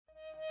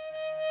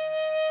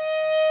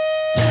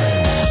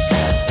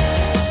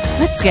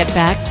Let's get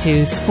back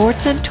to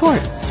Sports and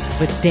Torts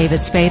with David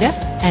Spada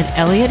and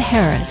Elliot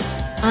Harris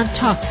on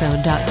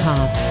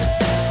TalkZone.com.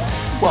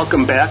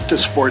 Welcome back to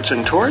Sports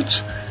and Torts,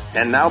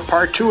 and now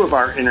part two of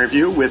our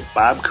interview with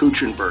Bob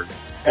Kuechenberg.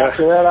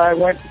 After that, I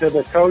went to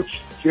the coach,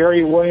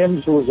 Jerry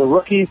Williams, who was a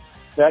rookie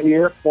that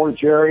year. Poor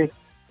Jerry.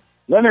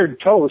 Leonard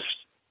Toast,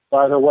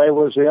 by the way,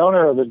 was the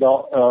owner of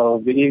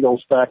the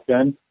Eagles back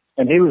then,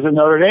 and he was a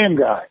Notre Dame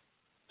guy.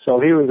 So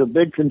he was a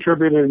big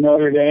contributor to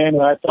Notre Dame,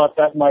 and I thought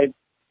that might,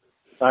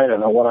 I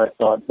don't know what I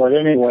thought. But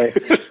anyway,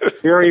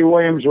 Jerry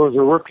Williams was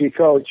a rookie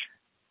coach,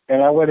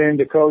 and I went in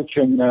to coach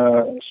and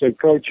said,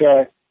 Coach,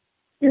 I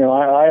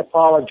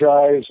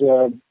apologize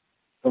for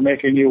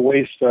making you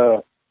waste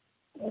a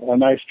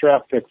nice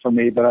draft pick for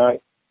me,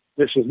 but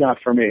this is not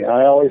for me.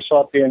 I always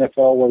thought the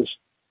NFL was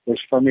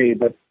for me,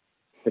 but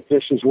if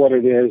this is what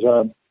it is,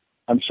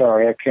 I'm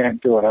sorry, I can't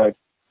do it.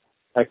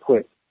 I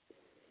quit.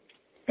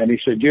 And he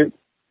said,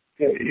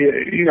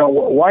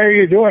 why are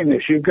you doing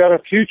this? You've got a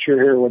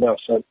future here with us.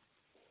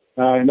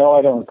 No,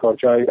 I don't,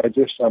 Coach. I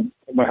just,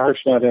 my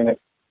heart's not in it.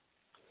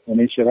 And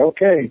he said,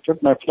 okay. He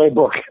took my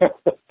playbook.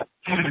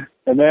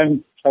 And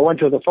then I went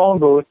to the phone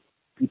booth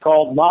and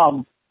called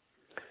Mom.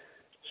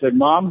 Said,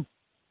 Mom,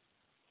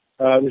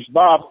 this is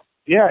Bob.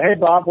 Yeah, hey,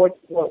 Bob,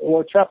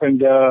 what's happened?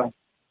 Did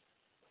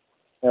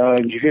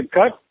you get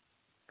cut?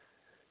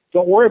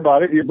 Don't worry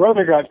about it. Your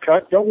brother got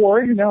cut. Don't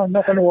worry. No,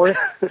 nothing to worry.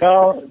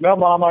 No,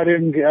 Mom, I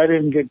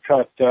didn't get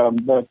cut.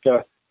 Well,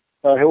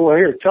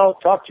 here,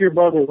 talk to your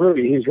brother,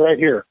 Rudy. He's right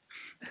here.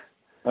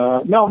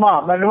 No,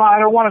 Mom, I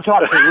don't want to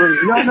talk to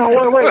Rudy.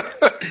 No, wait.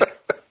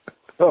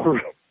 So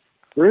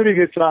Rudy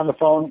gets on the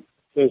phone,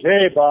 says,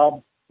 hey,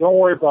 Bob, don't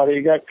worry about it.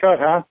 You got cut,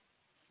 huh?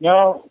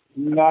 No,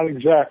 not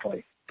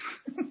exactly.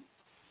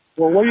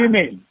 Well, what do you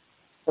mean?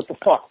 What the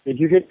fuck? Did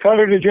you get cut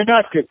or did you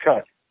not get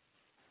cut?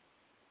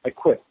 I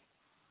quit.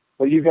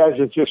 What you guys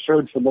have just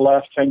heard for the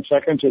last 10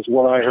 seconds is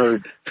what I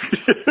heard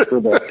for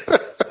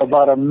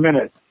about a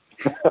minute.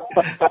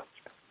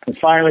 And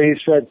finally he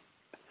said,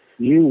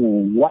 you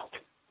what?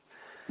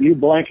 You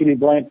blankety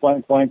blank.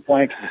 Well,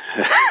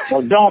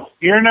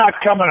 you're not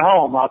coming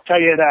home, I'll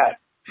tell you that.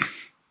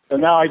 So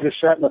now I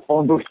just sat in the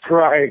phone booth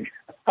crying.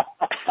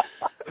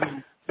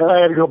 Then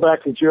I had to go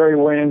back to Jerry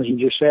Williams and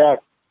just say,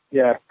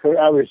 yeah,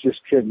 I was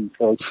just kidding,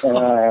 Coach.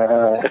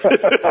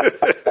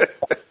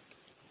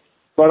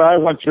 But I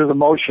went through the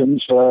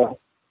motions,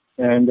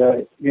 and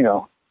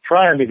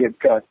trying to get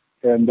cut.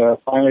 And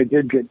finally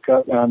did get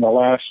cut on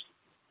I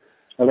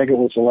think it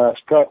was the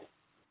last cut.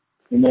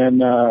 And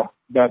then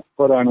got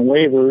put on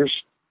waivers,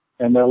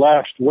 and the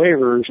last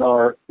waivers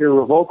are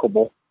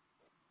irrevocable.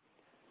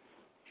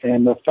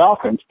 And the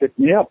Falcons picked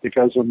me up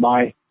because of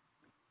my,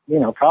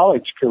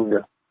 college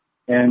career.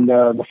 And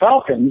the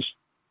Falcons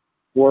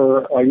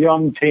were a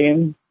young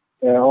team,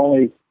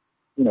 only,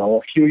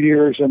 a few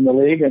years in the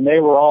league, and they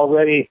were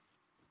already,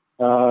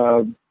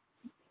 a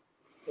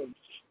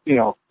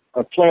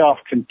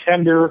playoff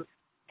contender.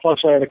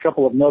 Plus, I had a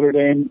couple of Notre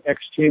Dame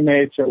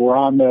ex-teammates that were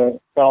on the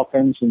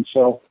Falcons, and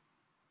so.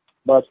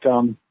 But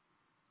Norm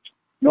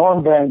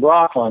Van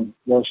Brocklin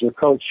was the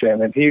coach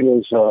then, and he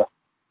was,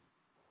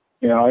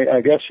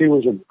 I guess he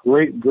was a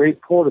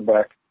great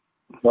quarterback,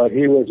 but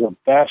he was a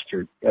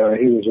bastard. He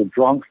was a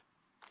drunk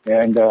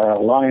and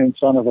lying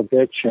son of a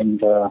bitch,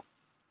 and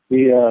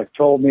he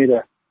told me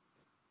to,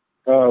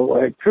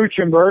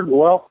 Kuechenberg,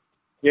 well,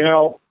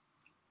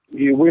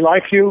 we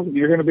like you.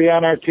 You're going to be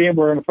on our team.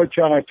 We're going to put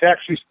you on our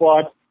taxi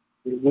squad.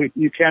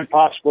 You can't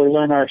possibly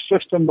learn our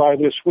system by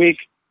this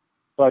week,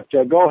 but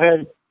go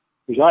ahead.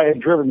 Because I had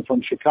driven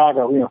from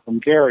Chicago, from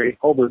Gary,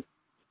 Hobart,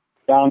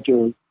 down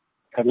to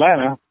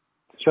Atlanta,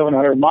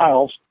 700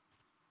 miles.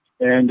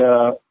 And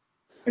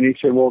he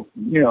said, well,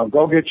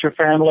 go get your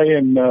family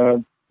and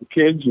the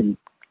kids and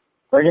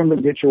bring them,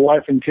 and get your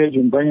wife and kids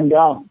and bring them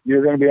down.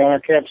 You're going to be on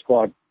our camp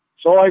squad.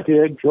 So I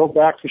did, drove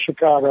back to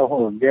Chicago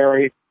or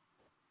Gary.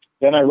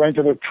 Then I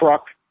rented a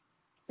truck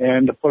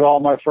and put all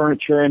my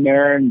furniture in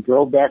there and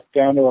drove back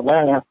down to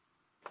Atlanta,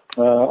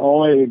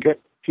 only to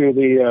get to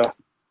the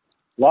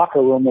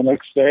locker room the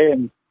next day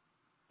and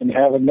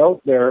have a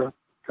note there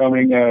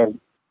coming,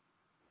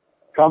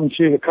 come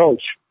see the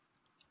coach.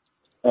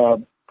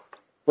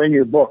 Bring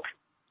your book.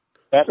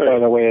 That, by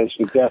the way, is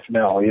the death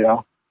knell,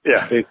 Yeah.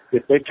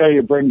 If they tell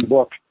you bring the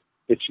book,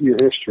 it's your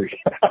history.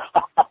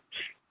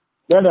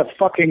 Then a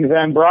fucking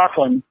Van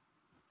Brocklin,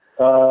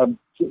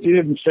 he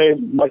didn't say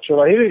much of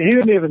it. He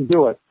didn't even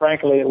do it.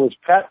 Frankly, it was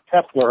Pat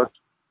Pepler,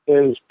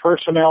 his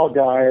personnel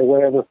guy or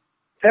whatever.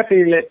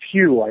 Pepe Le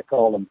Pew, I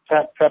call him.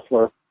 Pat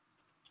Pepler.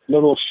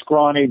 Little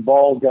scrawny,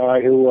 bald guy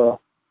who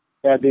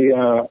had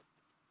the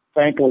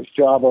thankless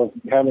job of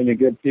having to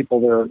give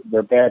people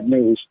their bad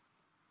news.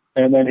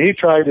 And then he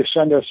tried to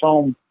send us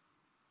home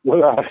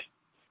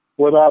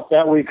without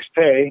that week's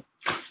pay.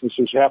 This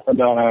has happened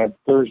on a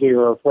Thursday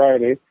or a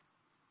Friday.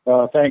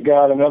 Thank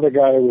God another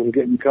guy who was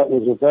getting cut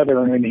was a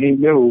veteran, and he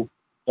knew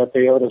that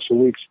they owed us a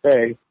week's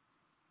pay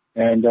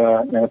and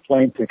a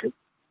plane ticket.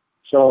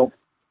 So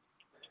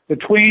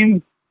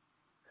between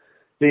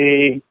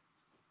the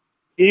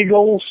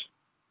Eagles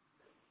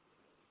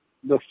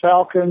the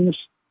Falcons,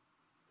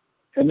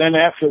 and then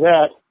after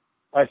that,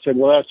 I said,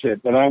 well, that's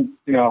it. But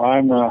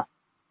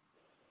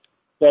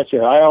that's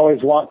it. I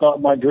always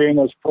thought my dream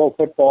was pro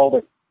football,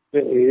 but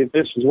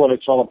this is what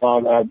it's all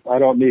about. I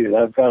don't need it.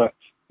 I've got a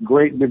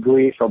great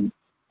degree from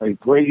a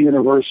great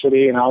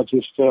university, and I'll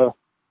just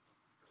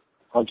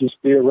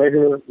be a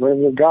regular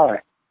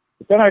guy.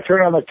 But then I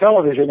turn on the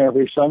television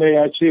every Sunday,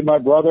 and I'd see my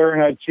brother,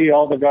 and I'd see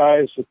all the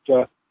guys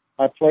that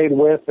I played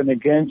with and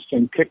against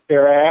and kicked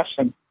their ass,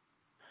 and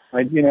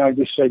I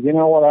just said, you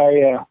know what,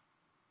 I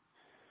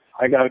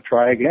got to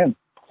try again.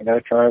 I got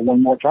to try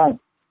one more time.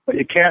 But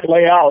you can't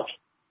lay out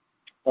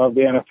of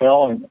the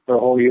NFL and for a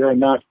whole year and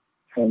not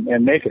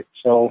and make it.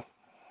 So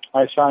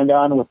I signed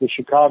on with the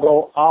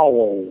Chicago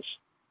Owls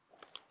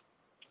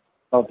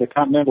of the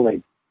Continental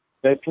League.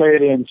 They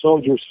played in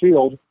Soldiers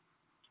Field,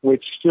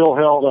 which still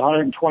held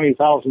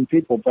 120,000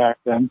 people back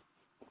then.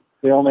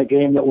 The only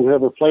game that was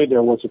ever played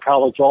there was a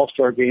college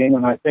all-star game,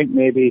 and I think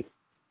maybe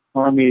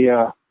Army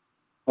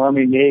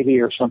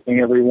Navy or something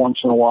every once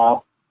in a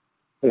while.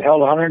 It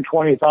held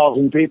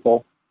 120,000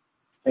 people,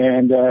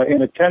 and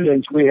in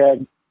attendance we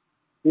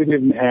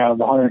didn't have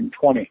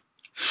 120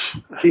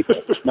 people,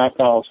 not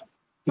 1,000.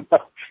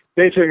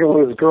 Basically, it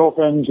was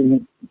girlfriends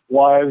and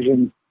wives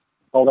and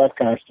all that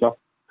kind of stuff.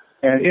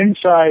 And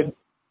inside,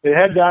 it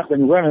had not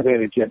been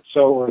renovated yet,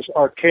 so it was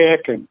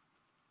archaic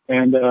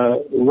and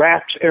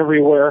rats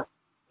everywhere.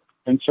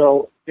 And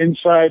so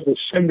inside the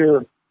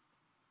cinder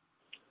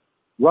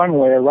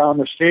runway around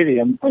the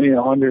stadium,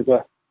 under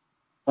the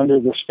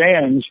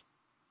stands,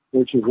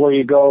 which is where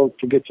you go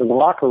to get to the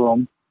locker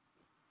room,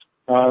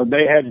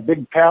 they had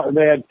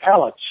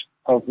pallets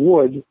of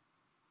wood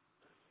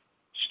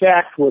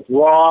stacked with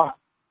raw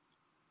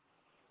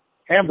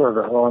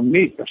hamburger or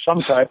meat of some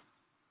type.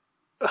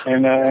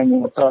 And I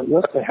thought,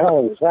 what the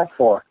hell is that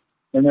for?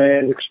 And they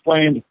had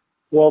explained,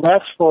 well,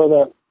 that's for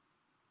the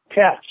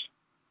cats.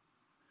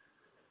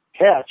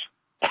 Cats?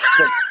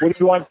 What do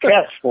you want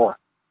cats for?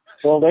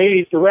 Well, they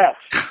eat the rats.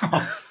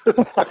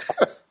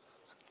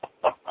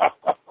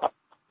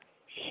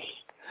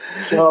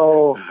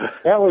 So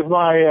that was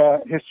my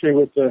history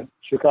with the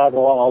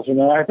Chicago Owls.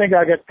 And I think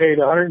I got paid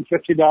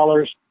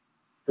 $150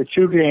 for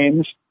 2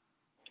 games.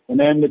 And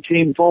then the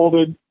team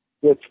folded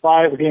with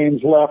 5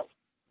 games left.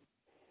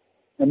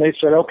 And they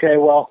said, okay,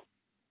 well,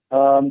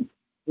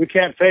 we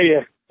can't pay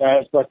you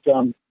guys, but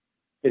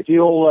if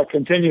you'll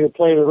continue to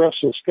play the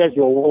rest of the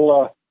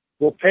schedule,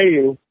 we'll pay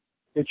you,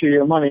 get you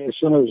your money as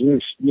soon as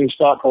new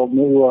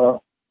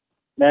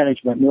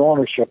management, new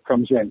ownership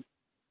comes in.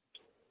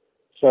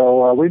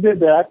 So we did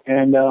that,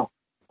 and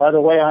by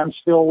the way, I'm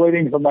still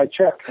waiting for my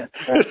check. I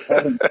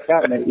haven't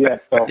gotten it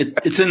yet. So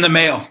it's in the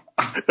mail.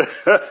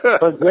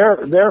 But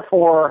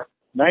therefore,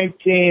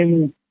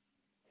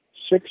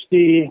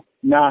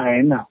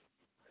 1969,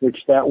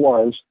 which that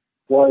was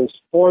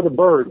for the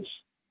birds.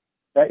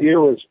 That year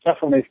was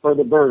definitely for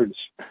the birds.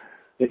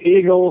 The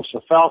Eagles,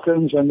 the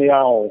Falcons, and the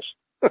Owls.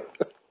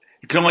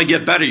 It can only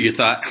get better, you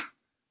thought.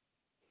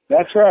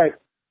 That's right.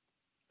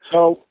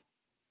 So,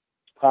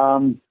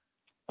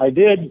 I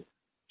did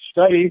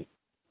study.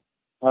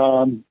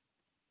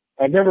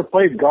 I never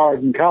played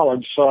guard in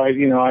college, so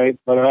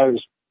but I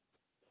was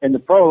in the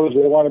pros.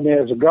 They wanted me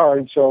as a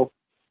guard, so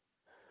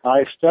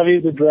I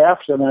studied the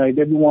drafts, and I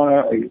didn't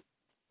want to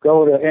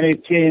go to any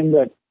team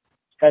that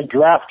had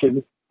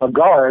drafted a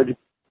guard,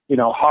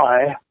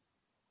 high.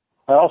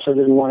 I also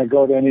didn't want to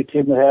go to any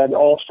team that had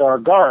all-star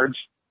guards.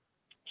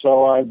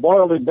 So I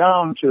boiled it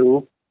down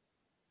to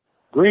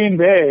Green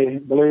Bay,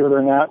 believe it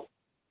or not,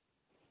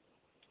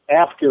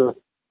 after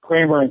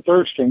Kramer and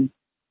Thurston,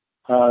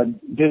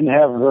 didn't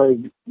have a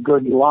very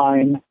good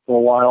line for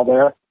a while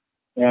there.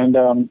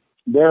 And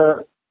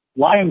their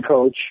line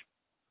coach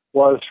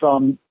was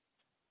from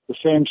the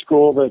same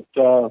school that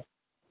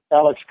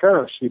Alex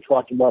Karras, you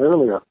talked about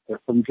earlier. They're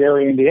from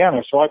Gary,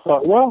 Indiana. So I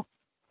thought, well,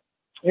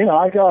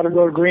 I got to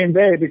go to Green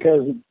Bay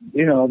because,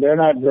 they're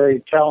not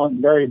very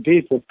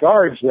deep with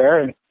guards there.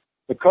 And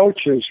the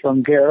coach is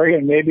from Gary,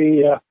 and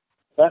maybe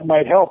that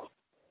might help.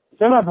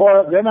 Then I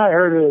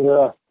heard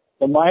of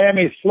the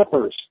Miami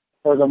Flippers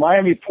or the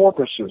Miami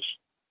Porpoises.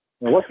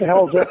 Now, what the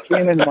hell is that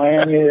team in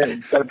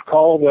Miami that's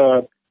called?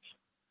 I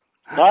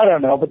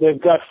don't know, but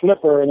they've got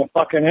Flipper in the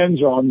fucking end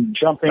zone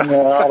jumping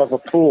out of a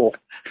pool.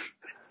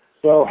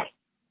 So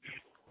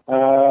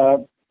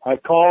I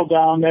called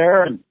down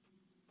there,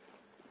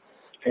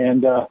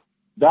 and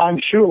Don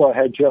Shula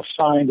had just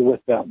signed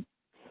with them.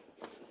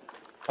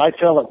 I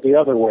tell it the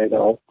other way,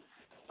 though.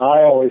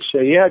 I always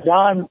say, yeah,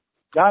 Don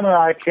and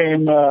I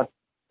came to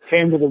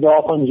the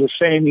Dolphins the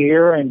same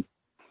year, and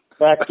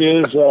fact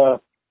is,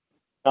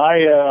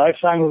 I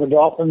signed with the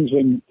Dolphins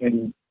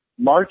in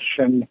March,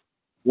 and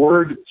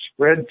word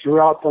spread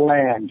throughout the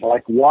land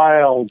like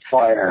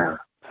wildfire.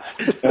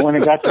 And when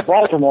it got to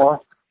Baltimore,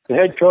 the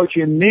head coach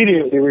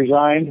immediately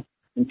resigned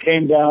and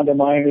came down to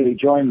Miami to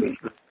join me.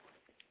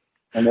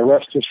 And the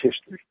rest is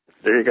history.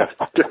 There you go.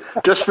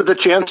 Just for the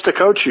chance to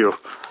coach you.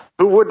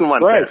 Who wouldn't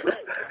want that?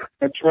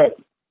 That's right.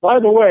 By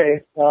the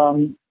way,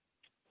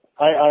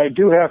 I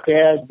do have to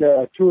add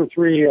 2 or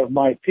 3 of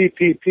my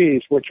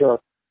PPPs, which are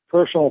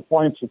personal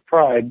points of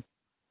pride,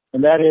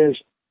 and that is,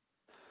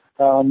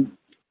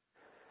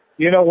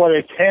 you know what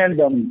a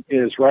tandem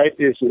is, right?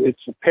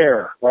 It's a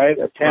pair, right?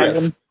 A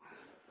tandem.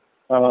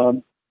 Yes.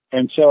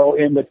 And so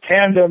in the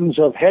tandems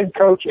of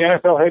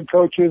NFL head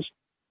coaches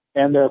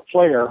and their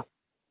player,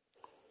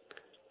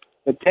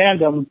 the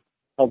tandem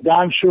of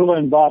Don Shula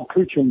and Bob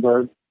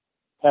Kuechenberg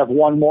have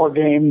won more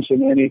games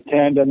than any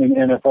tandem in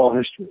NFL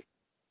history.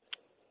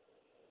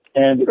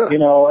 And, you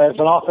know, as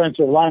an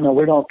offensive lineman,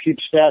 we don't keep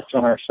stats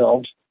on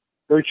ourselves.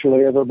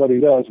 Virtually everybody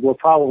does. We're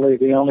probably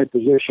the only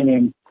position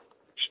in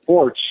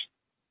sports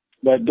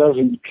that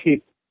doesn't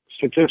keep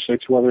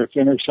statistics, whether it's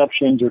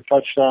interceptions or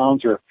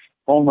touchdowns or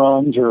home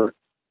runs or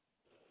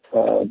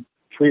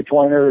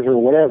three-pointers or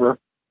whatever.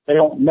 They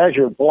don't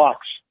measure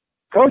blocks.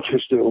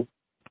 Coaches do.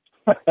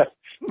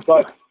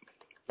 But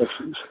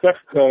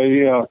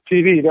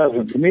TV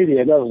doesn't. The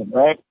media doesn't,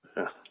 right?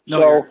 No,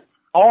 so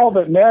all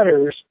that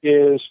matters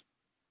is,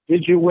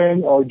 did you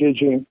win or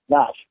did you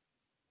not?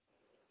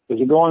 Does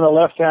it go in the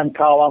left-hand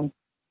column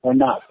or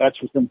not?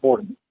 That's what's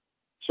important.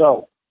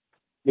 So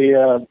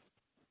the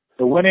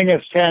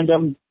winningest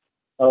tandem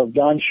of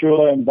Don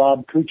Shula and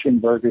Bob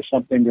Kuechenberg is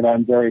something that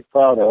I'm very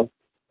proud of.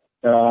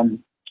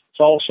 It's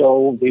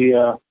also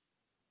the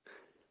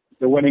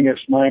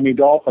winningest Miami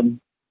Dolphin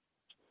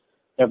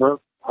ever,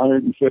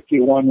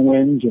 151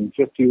 wins and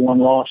 51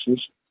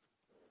 losses.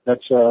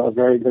 That's a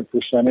very good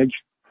percentage.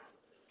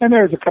 And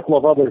there's a couple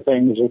of other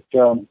things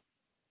that,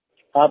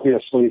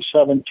 obviously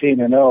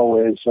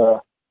 17-0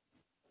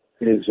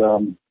 is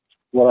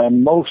what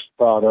I'm most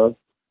proud of.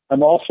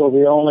 I'm also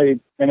the only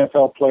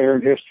NFL player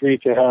in history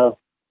to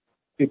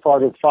be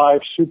part of 5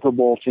 Super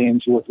Bowl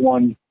teams with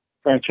one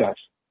franchise.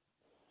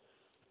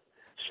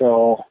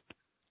 So.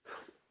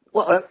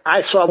 Well,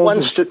 I saw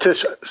one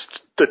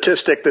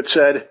statistic that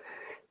said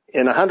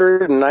in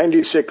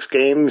 196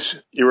 games,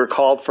 you were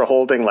called for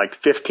holding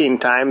like 15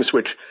 times,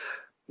 which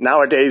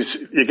nowadays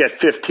you get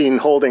 15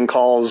 holding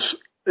calls,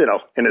 you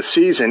know, in a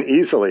season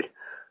easily.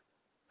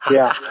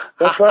 Yeah,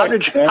 that's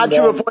right. How'd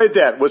you avoid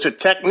that? Was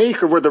it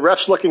technique or were the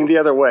refs looking the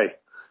other way?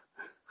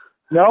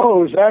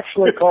 No, it was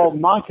actually called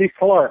Monty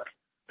Clark.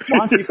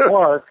 Monty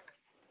Clark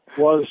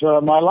was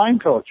my line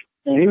coach,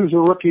 and he was a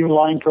rookie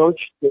line coach.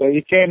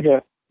 He came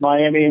to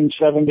Miami in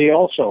 70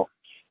 also.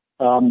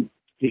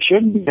 He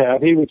shouldn't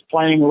have. He was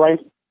playing right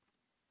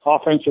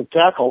offensive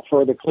tackle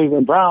for the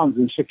Cleveland Browns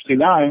in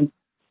 69.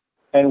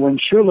 And when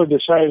Shula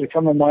decided to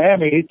come to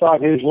Miami, he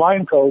thought his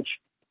line coach,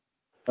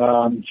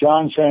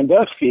 John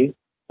Sandusky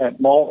at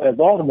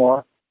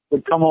Baltimore,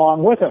 would come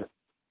along with him.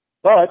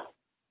 But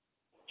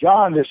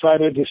John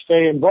decided to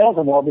stay in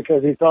Baltimore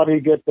because he thought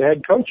he'd get the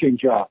head coaching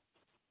job.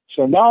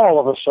 So now all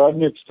of a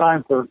sudden it's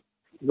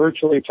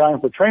virtually time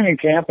for training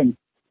camp, and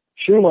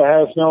Shula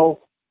has no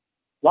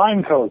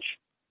line coach.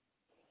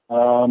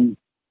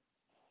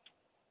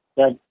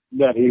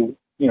 That he,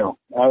 you know,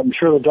 I'm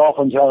sure the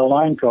Dolphins had a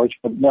line coach,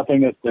 but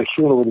nothing that the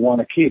Shula would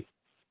want to keep.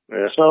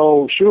 Yeah.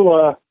 So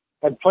Shula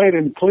had played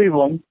in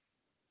Cleveland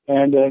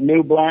and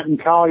knew Blanton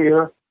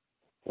Collier,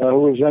 who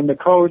was then the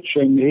coach,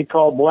 and he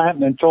called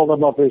Blanton and told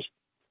him of his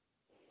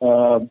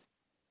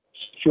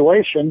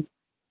situation,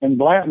 and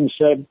Blanton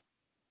said,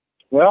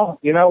 well,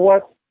 you know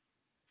what,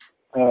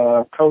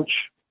 Coach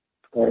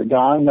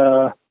Don,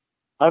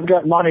 I've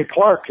got Monty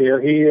Clark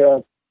here.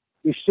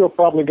 He's still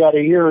probably got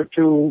a year or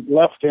 2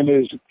 left in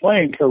his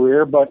playing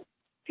career, but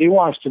he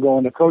wants to go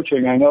into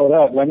coaching. I know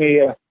that. Let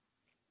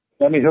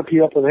me hook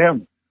you up with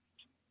him.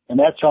 And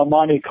that's how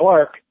Monty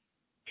Clark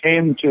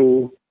came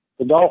to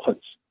the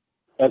Dolphins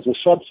as a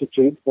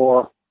substitute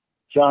for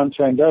John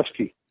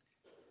Sandusky.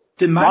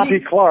 Monty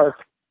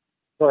Clark,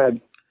 go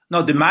ahead.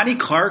 No, did Monty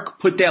Clark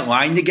put that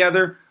line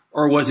together,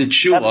 or was it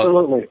Shula?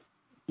 Absolutely.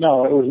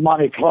 No, it was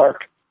Monty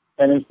Clark.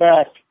 And in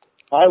fact,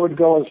 I would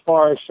go as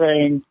far as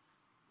saying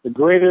the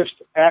greatest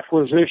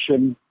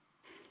acquisition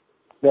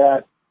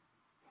that's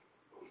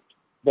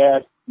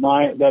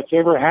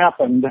ever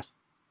happened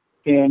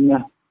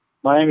in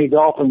Miami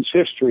Dolphins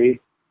history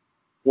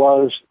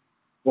was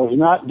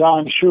not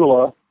Don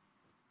Shula,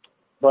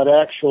 but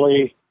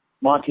actually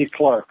Monty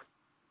Clark.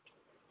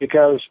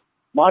 Because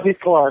Monty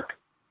Clark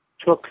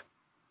took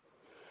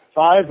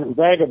 5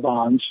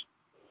 vagabonds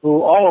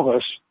who all of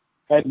us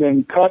had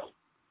been cut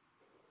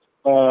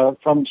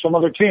from some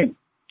other team.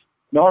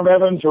 Norm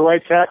Evans, a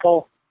right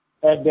tackle,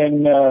 had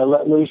been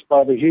let loose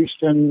by the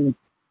Houston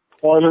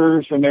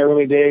Oilers in the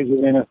early days of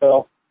the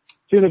NFL.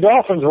 See, the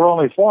Dolphins were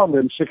only formed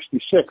in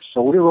 66,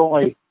 so we were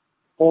only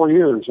 4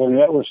 years. I mean,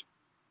 that was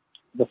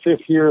the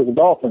 5th year of the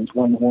Dolphins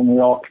when we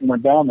all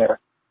went down there.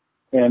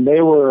 And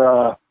they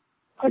were,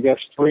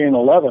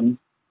 3-11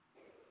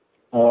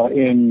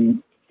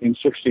 in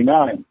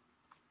 69.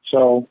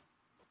 So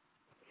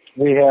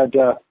we had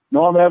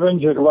Norm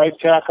Evans at right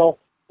tackle,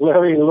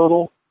 Larry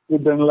Little,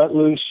 who'd been let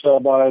loose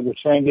by the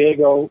San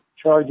Diego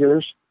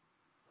Chargers,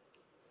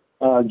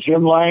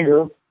 Jim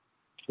Langer,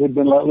 who'd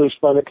been let loose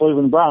by the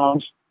Cleveland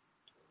Browns,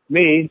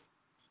 me,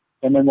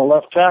 and then the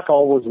left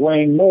tackle was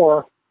Wayne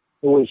Moore,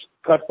 it was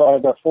cut by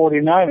the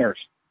 49ers.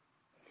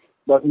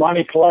 But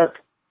Monty Clark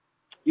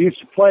used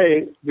to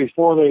play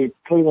before the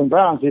Cleveland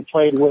Browns. He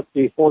played with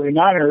the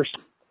 49ers,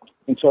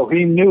 and so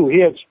he knew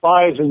he had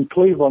spies in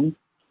Cleveland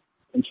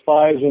and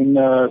spies in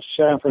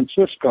San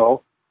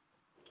Francisco,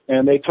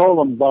 and they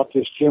told him about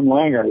this Jim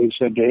Langer. He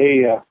said,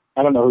 hey,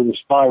 I don't know who the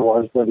spy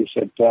was, but he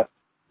said,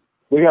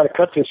 we got to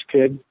cut this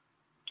kid,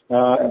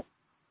 but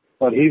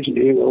we're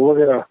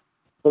going to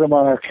put him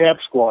on our camp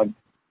squad.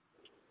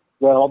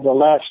 Well, the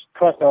last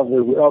cut of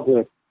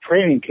the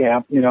training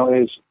camp,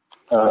 is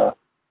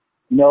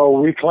no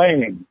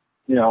reclaiming,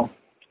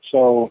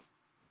 so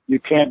you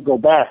can't go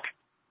back.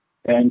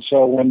 And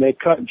so when they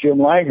cut Jim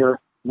Langer,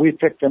 we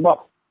picked him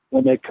up.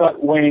 When they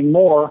cut Wayne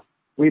Moore,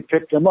 we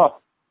picked him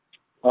up.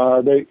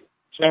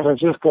 San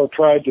Francisco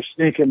tried to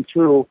sneak him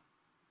through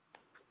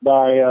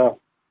by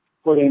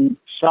putting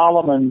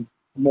Solomon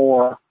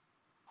Moore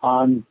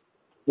on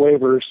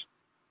waivers,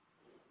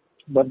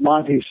 but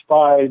Monty's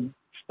spies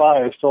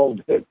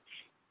told that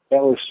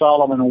was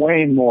Solomon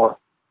Wayne Moore,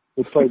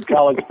 who played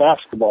college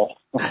basketball.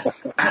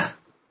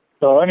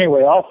 So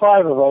anyway, all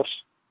five of us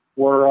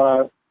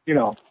were,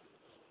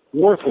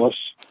 worthless,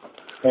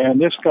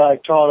 and this guy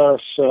taught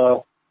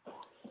us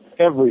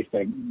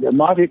everything.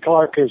 Monty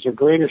Clark is the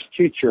greatest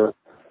teacher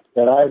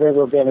that I've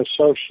ever been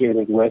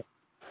associated with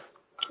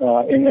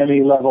in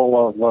any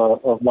level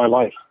of my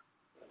life.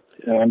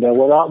 And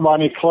without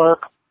Monty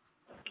Clark,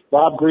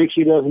 Bob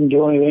Greasy doesn't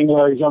do anything.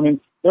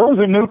 There was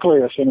a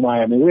nucleus in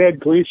Miami. We had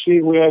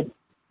Greasy, we had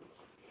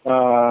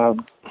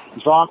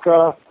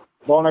Zonka,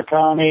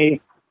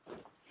 Bonacani,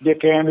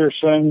 Dick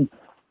Anderson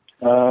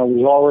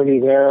was already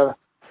there.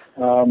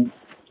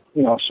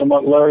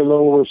 Somewhat Larry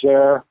Little was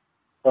there.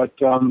 But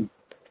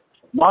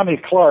Monty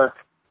Clark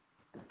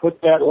put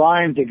that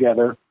line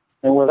together,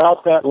 and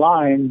without that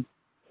line,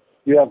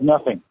 you have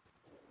nothing.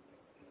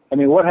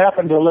 What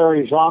happened to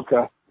Larry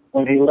Zonka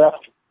when he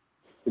left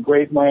the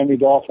great Miami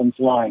Dolphins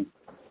line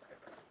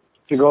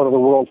to go to the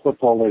World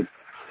Football League?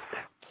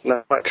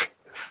 Not much.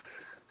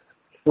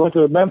 He went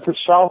to the Memphis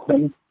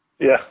Southmen.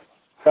 Yeah.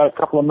 Got a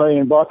couple of $1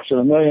 million or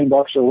 $1 million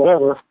or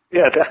whatever.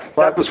 Yeah,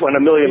 that was when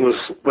 $1 million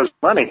was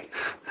money.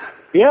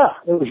 Yeah,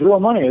 it was real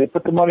money. They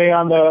put the money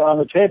on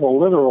the table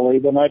literally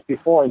the night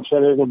before and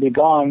said it'll be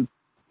gone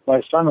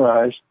by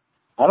sunrise.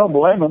 I don't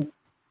blame him.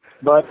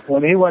 But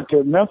when he went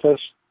to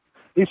Memphis,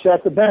 he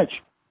sat the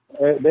bench.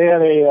 They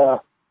had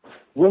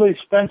Willie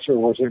Spencer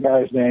was the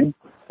guy's name,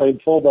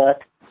 played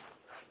fullback,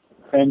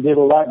 and did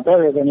a lot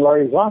better than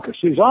Larry Zonka.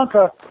 See,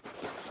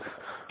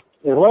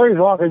 if Larry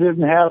Zonka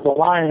didn't have the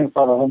line in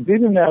front of him, he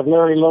didn't have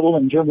Larry Little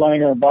and Jim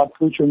Langer and Bob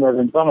Kuchenberg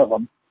in front of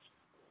him,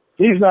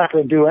 he's not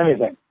going to do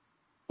anything.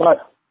 But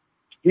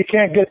he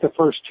can't get the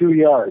first 2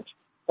 yards.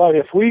 But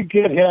if we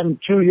get him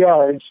 2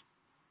 yards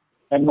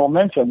and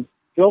momentum,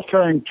 he'll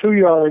turn 2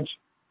 yards,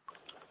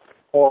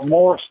 or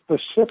more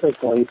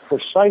specifically,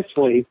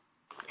 precisely,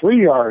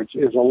 3 yards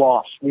is a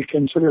loss. We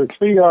consider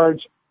 3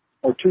 yards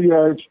or 2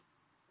 yards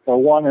or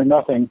 1 or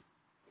nothing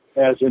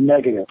as a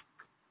negative.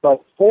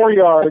 But 4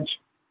 yards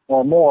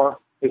or more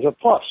is a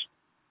plus.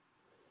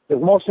 The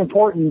most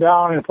important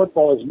down in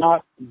football is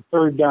not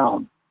third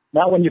down,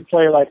 not when you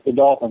play like the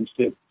Dolphins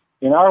did.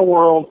 In our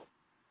world,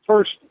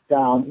 first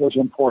down was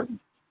important.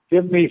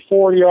 Give me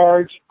 4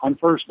 yards on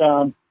first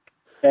down,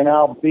 and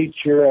I'll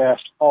beat your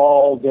ass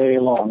all day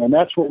long. And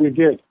that's what we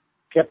did.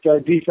 Kept our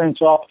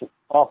defense off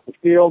the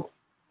field.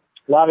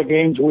 A lot of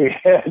games we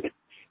had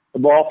the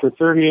ball for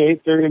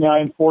 38,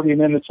 39, 40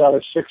 minutes out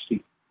of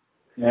 60.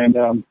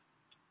 And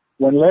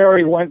when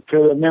Larry went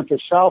to the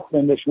Memphis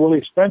Southmen, this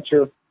Willie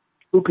Spencer,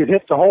 who could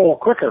hit the hole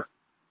quicker,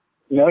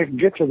 he could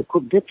get to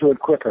it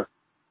quicker.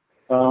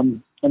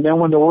 And then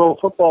when the World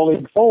Football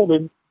League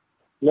folded,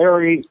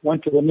 Larry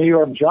went to the New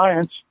York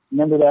Giants.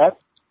 Remember that?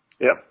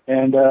 Yep.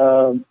 And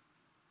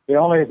the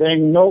only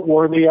thing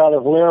noteworthy out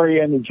of Larry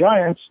and the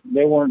Giants,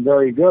 they weren't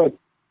very good,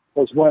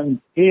 was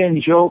when he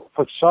and Joe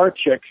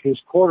Pisarcik,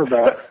 his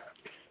quarterback,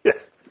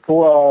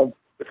 who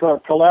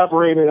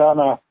collaborated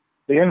on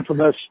the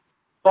infamous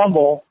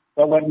fumble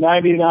that went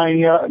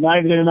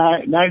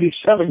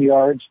 97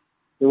 yards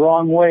the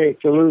wrong way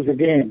to lose a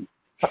game.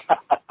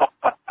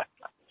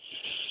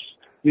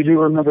 You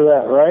do remember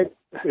that, right?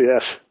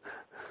 Yes.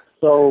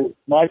 So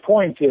my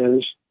point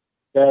is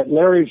that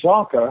Larry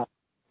Zonka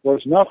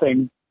was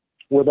nothing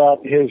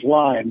without his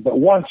line. But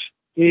once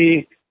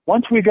we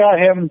got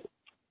him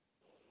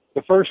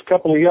the first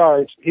couple of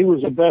yards, he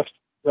was the best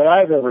that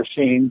I've ever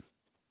seen.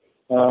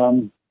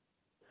 Well,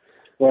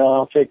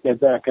 I'll take that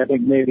back. I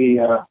think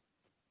maybe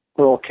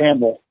Earl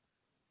Campbell.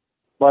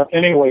 But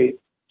anyway,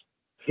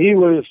 he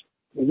was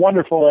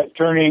wonderful at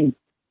turning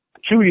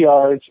 2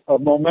 yards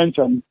of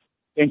momentum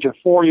into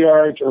 4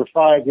 yards or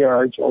 5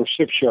 yards or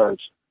 6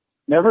 yards.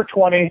 Never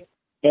 20,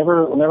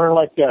 never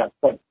like that.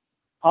 But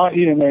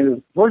it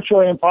was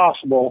virtually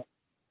impossible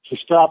to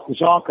stop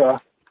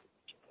Zonka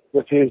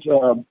with his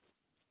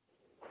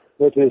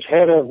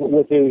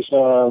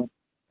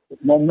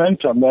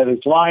momentum that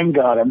his line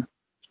got him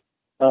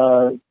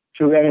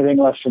to anything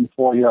less than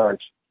 4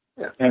 yards.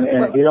 Yeah. And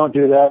if you don't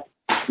do that,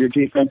 your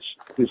defense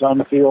is on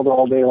the field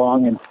all day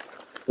long, and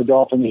the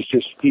Dolphins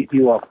just eat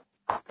you up.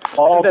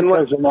 All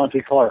because of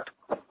Monty Clark.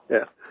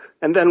 Yeah.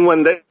 And then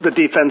when the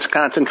defense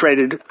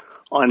concentrated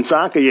on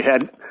Zonka, you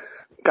had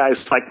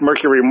guys like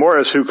Mercury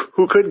Morris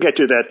who could get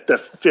you that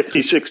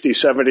 50, 60,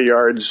 70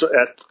 yards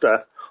at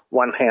the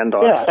one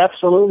handoff. Yeah,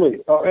 absolutely.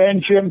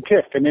 And Jim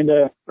Kick. I mean,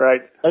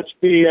 right. Let's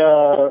be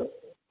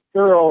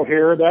thorough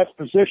here. That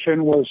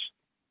position was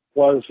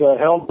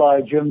held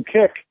by Jim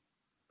Kick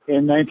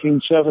in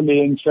 1970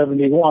 and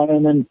 71,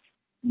 and then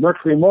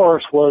Mercury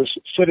Morris was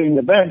sitting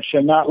the bench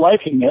and not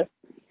liking it.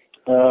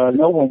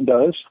 No one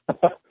does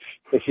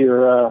if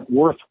you're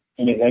worth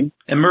anything.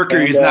 And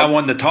Mercury's not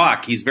one to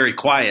talk. He's very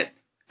quiet.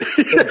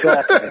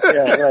 Exactly.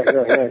 Yeah,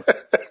 right.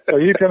 So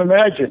you can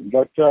imagine,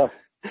 but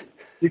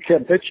you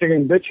kept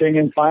bitching,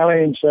 and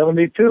finally in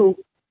 72,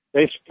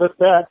 they split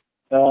that.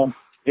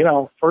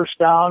 First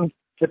down,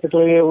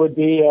 typically it would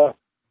be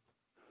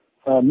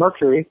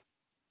Mercury,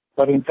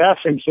 but in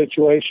passing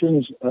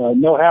situations,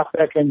 no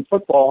halfback in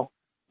football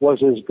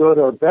was as good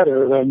or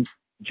better than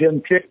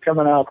Jim Kick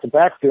coming out the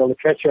backfield to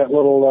catch that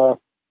little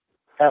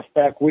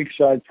halfback weak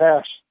side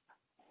pass.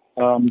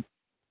 And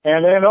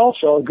then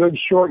also a good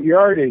short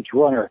yardage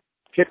runner.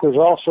 Kick was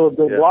also a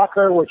good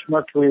blocker, which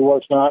Mercury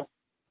was not.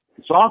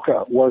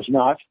 Zonka was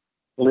not,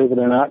 believe it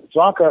or not.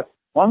 Zonka, as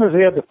long as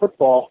he had the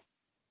football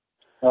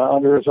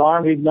under his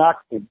arm, he'd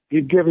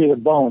give you the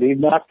bone. He'd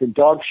knock the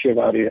dog shit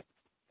out of you.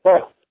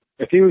 But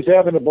if he was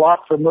having to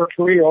block for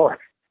Mercury or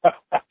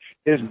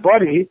his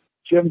buddy,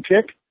 Jim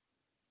Kick,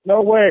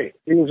 no way.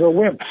 He was a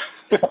wimp.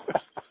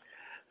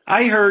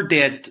 I heard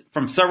that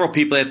from several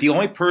people that the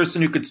only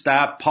person who could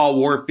stop Paul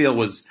Warfield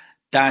was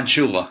Don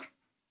Shula.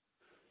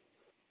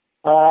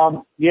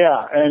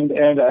 Yeah, and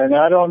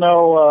I don't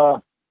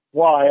know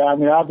why. I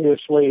mean,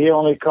 obviously he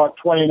only caught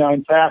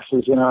 29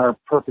 passes in our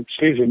perfect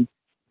season,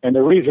 and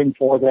the reason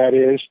for that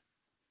is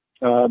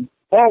Paul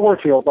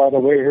Warfield, by the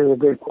way, here's a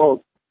good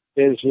quote,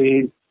 is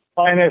the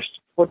finest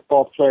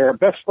football player,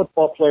 best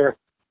football player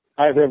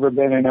I've ever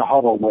been in a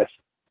huddle with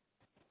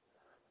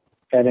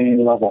at any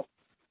level.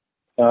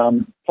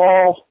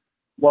 Paul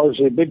was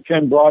a Big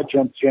Ten broad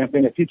jump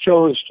champion. If he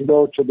chose to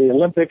go to the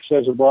Olympics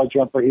as a broad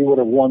jumper, he would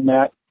have won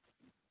that.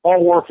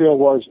 Paul Warfield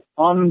was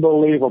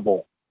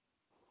unbelievable.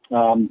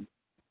 And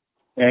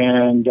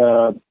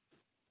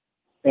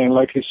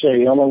like you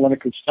say, the only one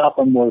that could stop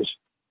him was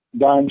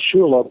Don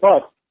Shula.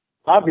 But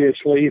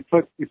obviously you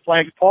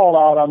flanked Paul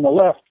out on the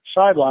left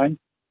sideline,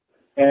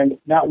 and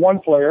not one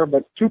player,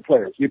 but two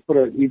players. You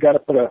got to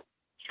put a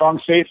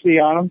strong safety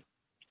on him,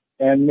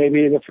 and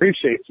maybe the free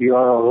safety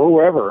or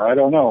whoever, I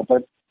don't know.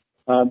 But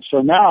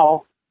so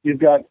now you've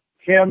got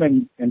him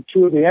and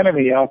two of the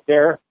enemy out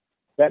there.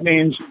 That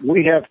means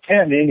we have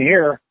 10 in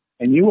here,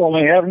 and you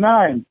only have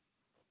 9.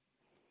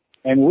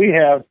 And we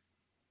have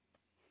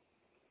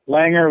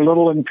Langer,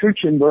 Little, and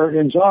Kuchenberg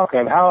and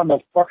Zonka. How in the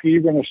fuck are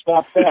you going to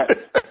stop that?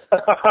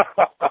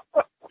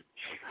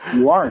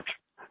 You aren't.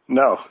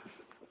 No.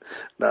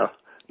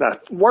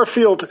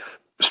 Warfield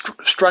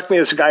struck me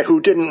as a guy who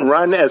didn't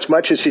run as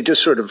much as he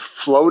just sort of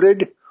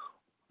floated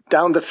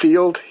down the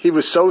field. He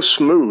was so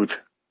smooth.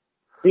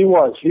 He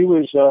was.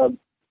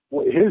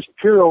 His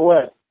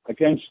pirouette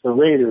against the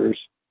Raiders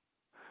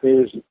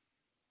is,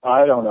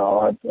 I don't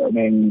know. I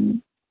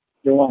mean,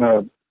 don't want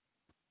to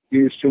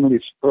use too many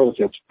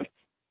superlatives, but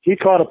he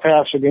caught a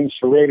pass against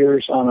the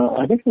Raiders on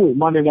I think it was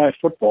Monday Night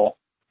Football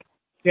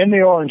in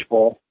the Orange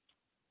Bowl,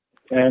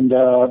 and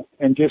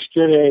just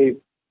did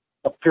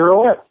a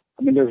pirouette.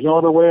 I mean, there's no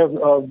other way of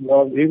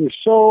he was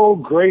so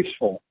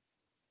graceful,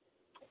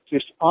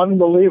 just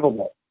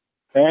unbelievable.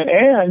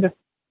 And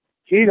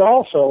he'd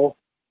also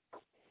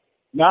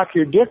knock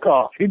your dick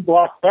off. He'd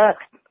block back.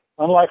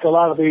 Unlike a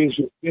lot of these,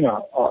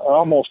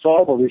 almost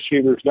all the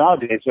receivers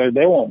nowadays,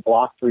 they won't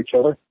block for each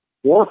other.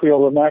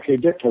 Warfield would knock your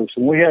dick loose.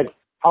 And we had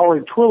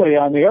Howard Twilley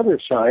on the other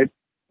side.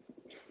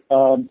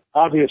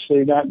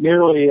 Obviously not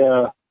nearly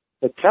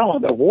the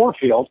talent of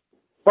Warfield,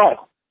 but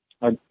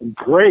a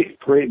great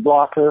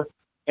blocker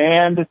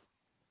and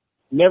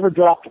never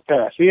dropped a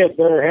pass. He had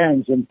better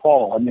hands than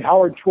Paul. I mean,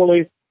 Howard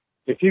Twilley,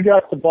 if you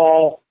got the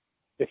ball,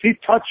 if he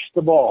could touch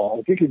the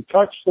ball,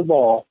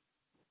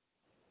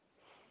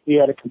 he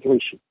had a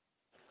completion.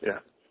 Yeah.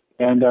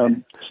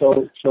 And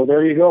so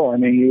there you go. I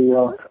mean,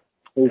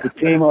 it was a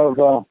team of.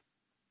 How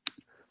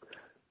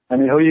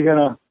are you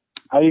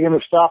gonna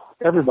stop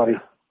everybody?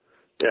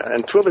 Yeah,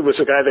 and Twilley was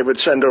a guy they would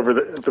send over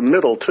the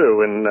middle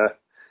too, and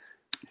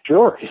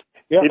sure.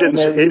 Yeah, he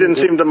didn't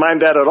seem to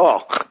mind that at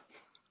all.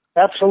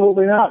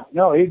 Absolutely not.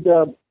 No, he'd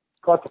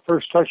caught the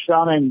first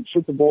touchdown in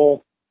Super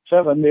Bowl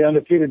VII, the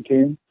undefeated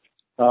team.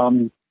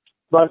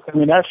 But I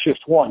mean, that's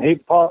just one. He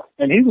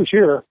was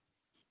here.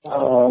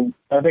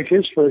 I think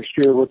his first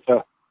year with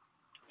the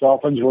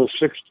Dolphins was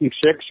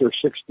 66 or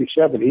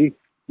 67. He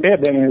may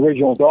have been an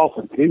original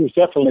Dolphin. He was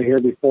definitely here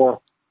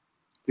before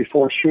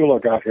Shula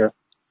got here.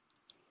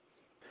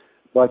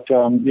 But,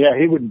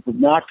 he would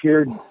knock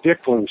your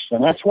dick loose.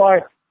 And that's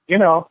why,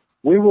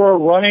 we were a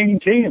running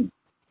team.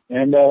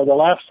 And the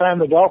last time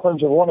the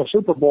Dolphins have won a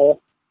Super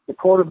Bowl the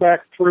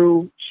quarterback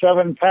threw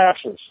 7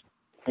 passes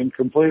and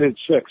completed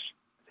 6,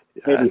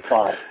 maybe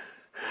 5.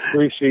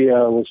 Greasy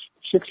was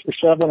 6 for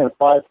 7 or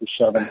 5 for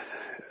 7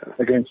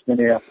 against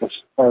Minneapolis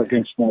or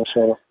against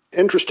Minnesota.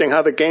 Interesting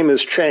how the game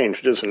has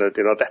changed, isn't it?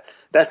 You know,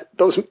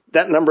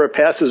 that number of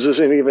passes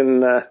isn't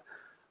even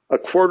a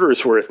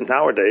quarter's worth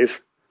nowadays.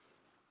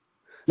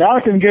 Now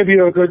I can give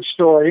you a good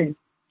story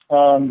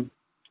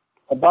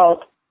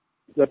about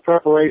the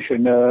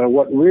preparation,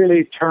 what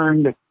really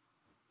turned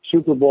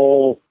Super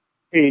Bowl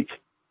 8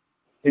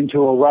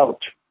 into a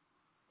rout.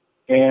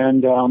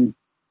 And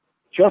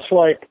just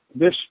like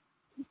this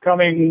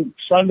coming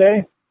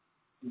Sunday,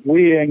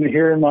 we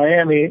here in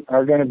Miami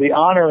are going to be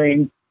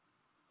honoring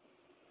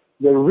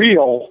the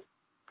real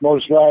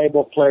most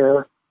valuable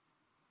player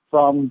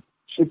from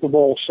Super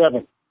Bowl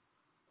 7.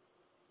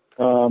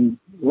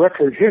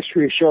 Record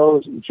history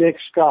shows Jake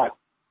Scott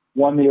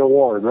won the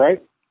award,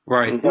 right?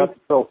 Right. He got the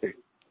trophy.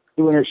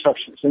 2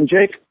 interceptions. And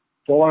Jake,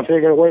 don't want to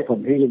take it away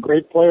from him. He's a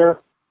great player,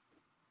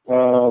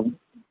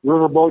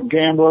 riverboat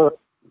gambler,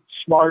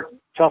 smart,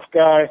 tough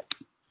guy.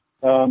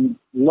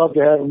 Love to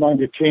have him on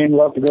your team,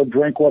 love to go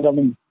drink with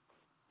him,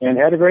 and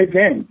had a great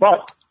game.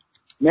 But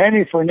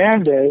Manny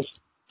Fernandez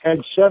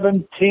had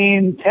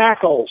 17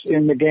 tackles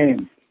in the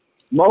game,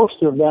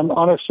 most of them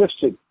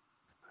unassisted.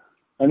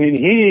 I mean,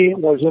 he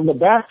was in the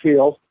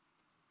backfield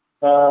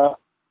on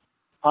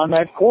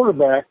that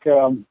quarterback,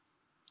 the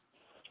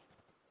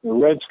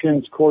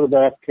Redskins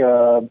quarterback,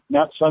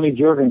 not Sonny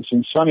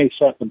Jurgensen. Sonny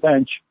sat the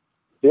bench,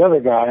 the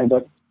other guy,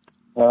 but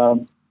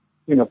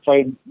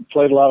played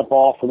a lot of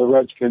ball for the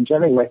Redskins.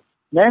 Anyway,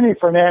 Manny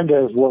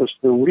Fernandez was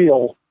the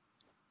real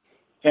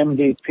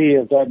MVP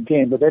of that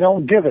game, but they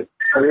don't give it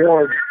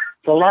award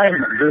to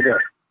linemen, do they?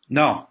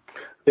 No.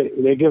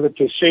 They give it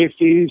to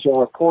safeties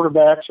or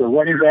quarterbacks or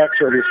running backs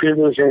or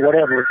receivers or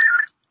whatever.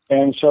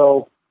 And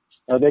so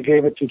they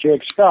gave it to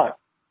Jake Scott.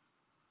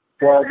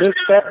 Well, this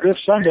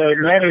Sunday,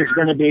 Manny's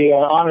going to be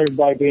honored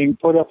by being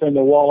put up in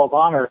the Wall of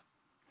Honor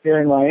here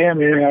in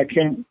Miami, and I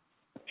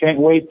can't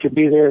wait to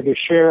be there to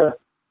share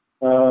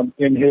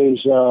in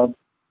his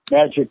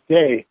magic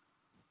day.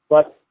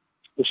 But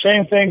the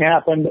same thing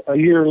happened a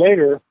year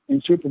later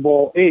in Super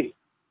Bowl 8.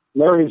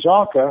 Larry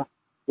Zonka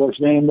was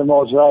named the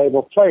most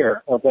valuable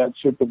player of that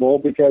Super Bowl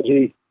because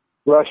he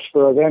rushed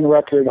for a then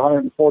record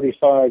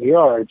 145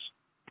 yards.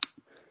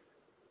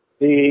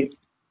 The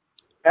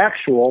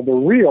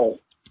real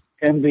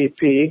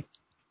MVP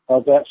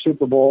of that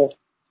Super Bowl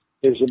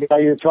is the guy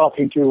you're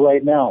talking to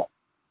right now.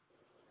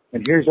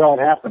 And here's how it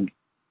happened.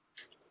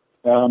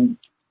 Alan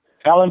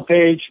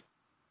Page,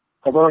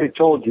 I've already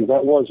told you,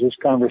 that was his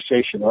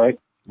conversation, right?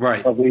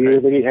 Right. Of the year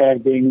that he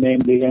had being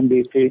named the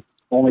MVP,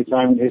 only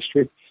time in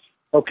history.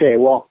 Okay,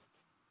 well,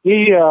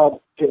 he,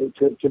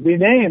 to be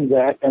named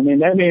that, I mean,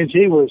 that means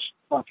he was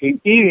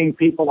fucking eating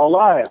people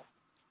alive.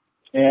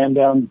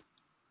 And,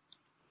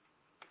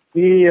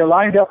 he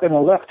lined up in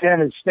a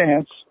left-handed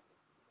stance,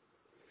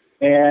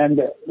 and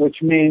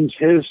which means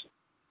his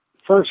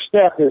first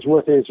step is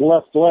with his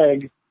left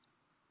leg,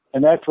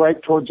 and that's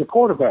right towards the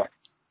quarterback.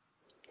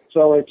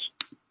 So it's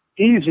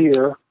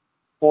easier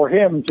for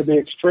him to be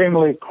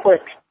extremely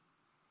quick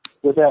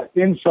with that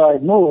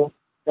inside move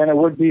than it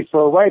would be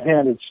for a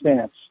right-handed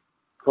stance.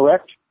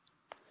 Correct?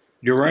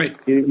 You're right.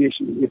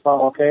 You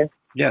follow okay?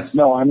 Yes.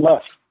 No, I'm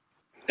left.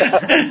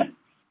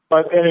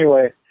 But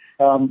anyway,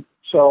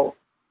 so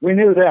we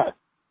knew that.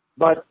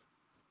 But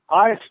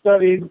I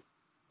studied.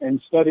 I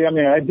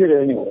mean, I did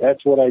it anyway.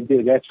 That's what I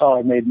did. That's how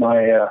I made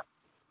my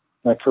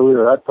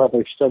career. I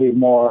probably studied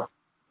more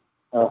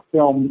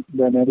film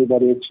than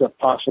anybody except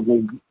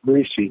possibly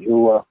Greasy,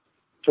 who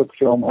took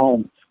film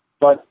home.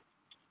 But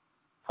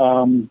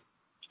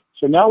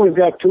so now we've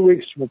got 2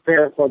 weeks to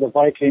prepare for the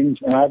Vikings,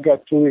 and I've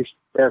got 2 weeks to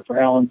prepare for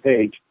Alan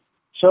Page.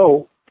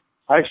 So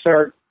I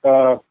start.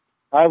 I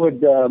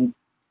would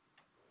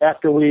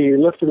after we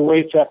lifted the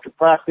weights after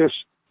practice,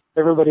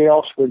 everybody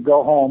else would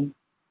go home,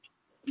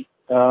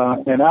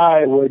 and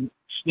I would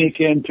sneak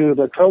into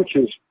the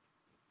coach's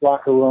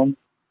locker room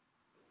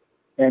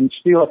and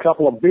steal a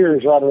couple of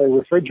beers out of the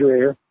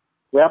refrigerator,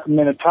 wrap them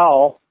in a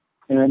towel,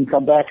 and then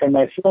come back in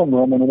my film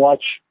room and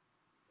watch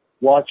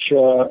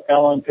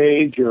Alan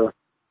Page or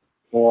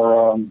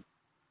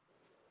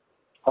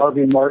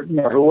Harvey Martin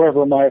or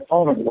whoever my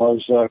opponent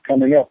was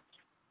coming up.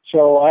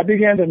 So I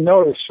began to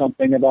notice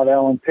something about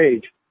Alan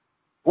Page.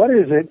 What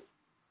is it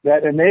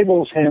that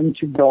enables him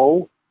to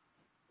go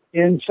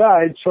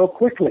inside so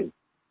quickly?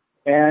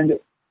 And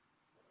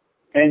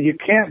you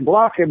can't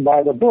block him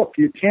by the book.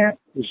 You can't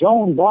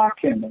zone block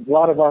him. A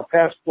lot of our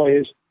pass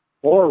plays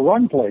or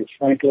run plays,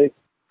 frankly,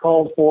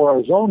 called for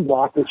a zone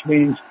block, which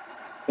means,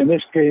 in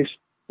this case,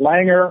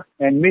 Langer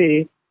and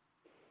me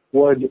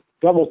would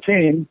double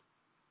team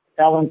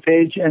Alan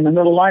Page and the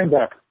middle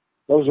linebacker.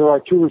 Those are our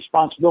two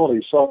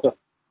responsibilities. So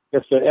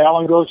if the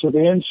Alan goes to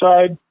the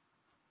inside,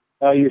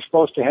 you're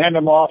supposed to hand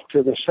him off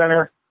to the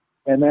center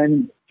and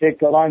then take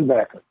the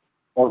linebacker,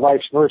 or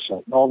vice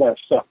versa, and all that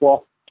stuff.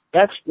 Well,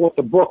 that's what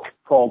the book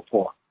called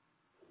for.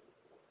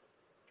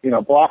 You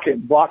know, block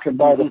it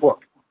by the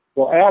book.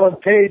 Well, Alan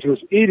Page was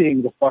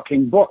eating the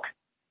fucking book,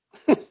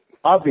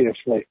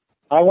 obviously.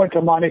 I went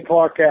to Monty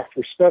Clark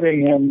after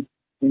studying him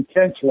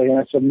intensely, and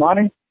I said,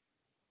 Monty,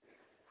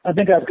 I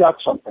think I've got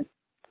something.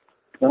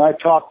 When I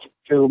talked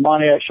to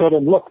Monty, I showed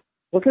him, look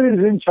at his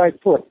inside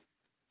foot.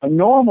 A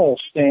normal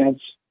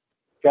stance,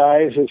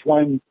 guys, is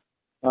when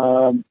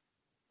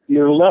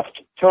your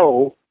left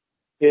toe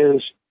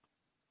is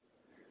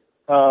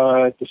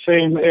at the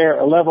same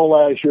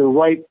level as your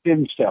right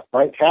instep,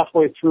 right?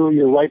 Halfway through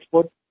your right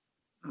foot.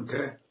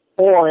 Okay.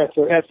 Or at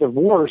the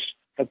worst,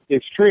 at the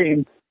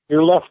extreme,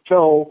 your left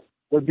toe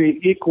would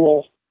be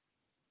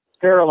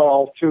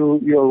parallel to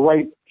your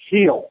right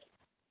heel.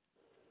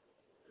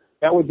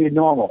 That would be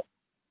normal.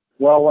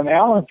 Well, when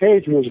Alan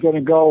Page was going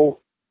to go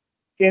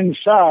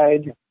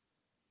inside,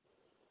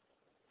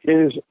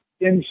 his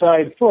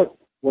inside foot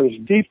was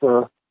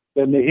deeper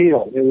than the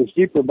heel. It was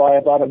deeper by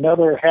about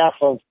another half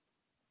of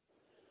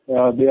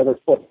the other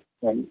foot.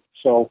 And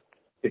so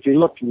if you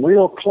looked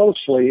real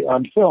closely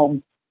on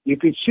film, you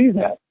could see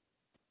that,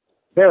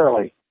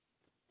 barely.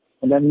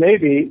 And then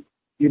maybe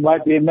you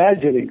might be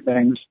imagining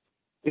things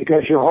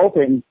because you're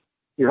hoping,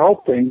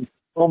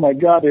 oh my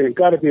God, there's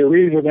got to be a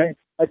reason.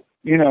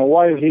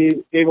 Why is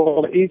he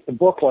able to eat the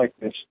book like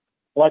this?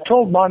 Well, I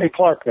told Monty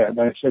Clark that, and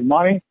I said,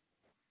 Monty,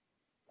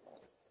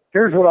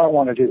 here's what I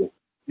want to do.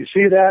 You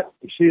see that?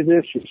 You see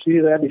this? You see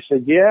that? He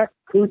said, yeah,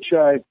 Cooch,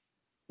 I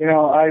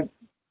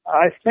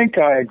think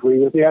I agree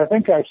with you. I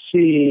think I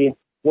see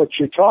what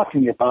you're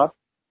talking about,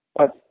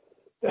 but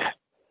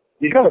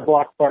you got to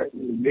block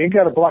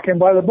him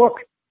by the book.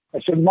 I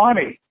said,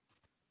 Monty,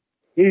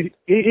 he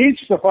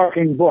eats the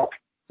fucking book.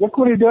 Look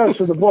what he does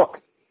to the book.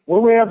 What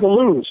do we have to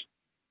lose?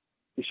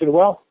 He said,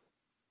 well,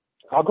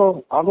 I'll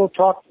go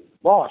talk to the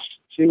boss,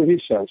 see what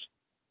he says.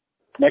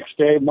 Next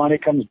day, Monty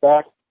comes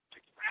back,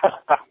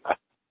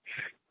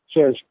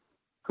 says,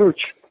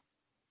 Cooch,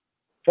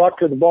 talk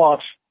to the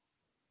boss.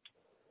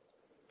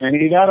 And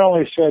he not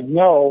only said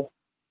no,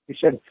 he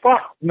said,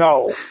 fuck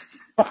no.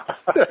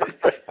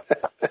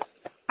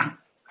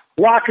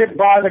 Lock it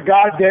by the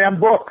goddamn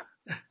book.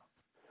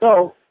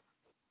 So,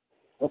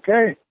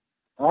 okay,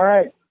 all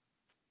right.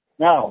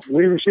 Now,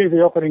 we received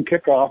the opening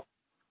kickoff,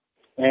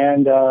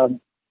 and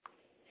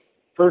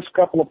first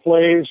couple of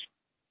plays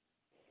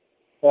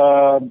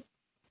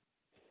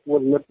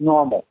would look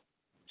normal.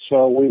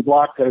 So we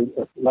blocked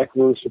like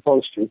we were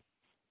supposed to.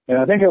 And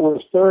I think it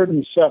was 3rd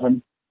and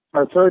 7,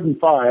 or 3rd and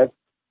 5,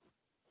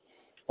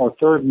 or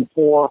 3rd and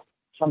 4,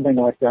 something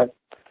like that.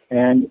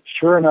 And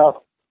sure enough,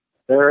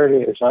 there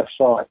it is. I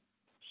saw it.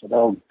 I said,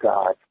 oh,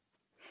 God.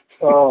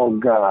 Oh,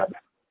 God.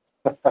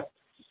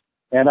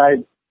 And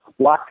I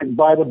blocked it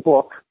by the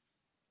book,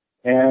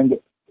 and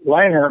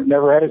Langer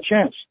never had a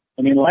chance.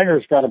 I mean,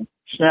 Langer's got to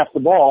snap the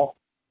ball,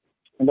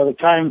 and by the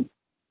time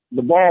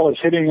the ball is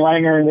hitting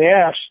Langer in the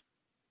ass,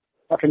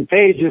 fucking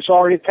Page has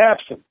already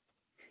tapped him.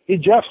 He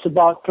just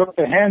about took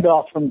the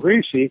handoff from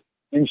Greasy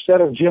instead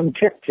of Jim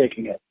Kick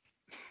taking it.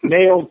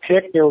 Nailed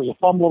Kick. There was a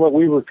fumble that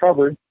we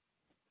recovered,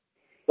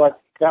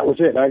 but that was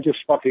it. I just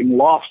fucking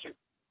lost it.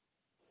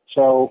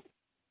 So,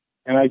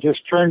 and I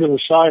just turned to the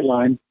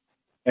sideline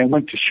and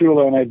went to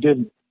Shula, and I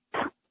did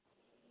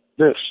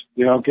this,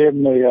 gave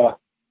him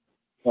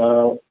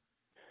the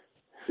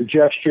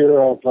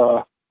gesture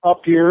of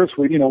up yours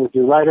with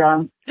your right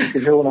arm. You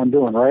can hear what I'm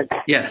doing, right?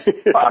 Yes.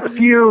 Fuck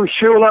you,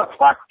 Shula.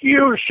 Fuck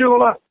you,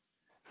 Shula.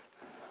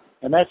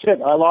 And that's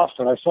it. I lost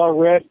it. I saw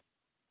red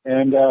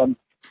and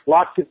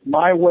blocked it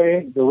my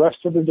way the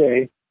rest of the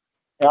day.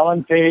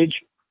 Alan Page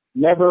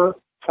never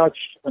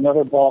touched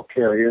another ball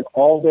carrier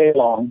all day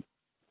long.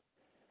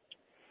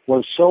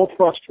 Was so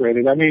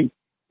frustrated. I mean,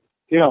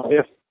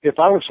 if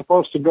I was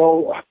supposed to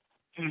go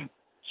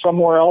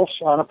somewhere else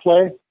on a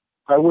play,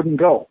 I wouldn't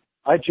go.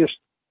 I'd just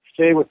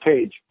stay with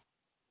Page.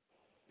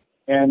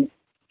 And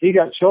he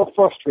got so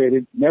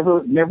frustrated,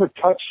 never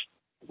touched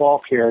the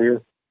ball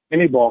carrier,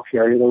 any ball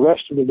carrier, the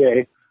rest of the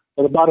day.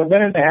 With about a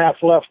minute and a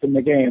half left in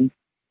the game,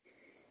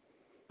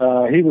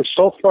 he was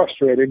so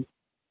frustrated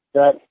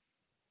that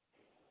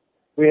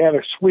we had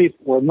a sweep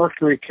where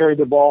Mercury carried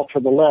the ball to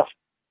the left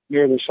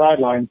near the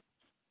sideline.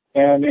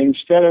 And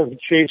instead of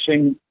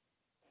chasing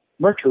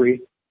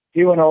Mercury,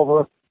 he went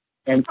over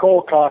and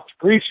cold-cocked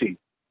Greasy,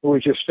 who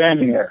was just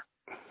standing there.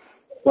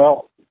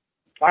 Well,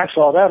 I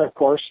saw that, of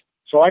course,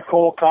 so I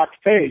cold-cocked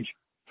Page.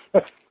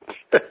 And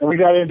we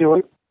got into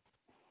it,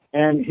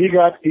 and he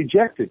got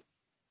ejected.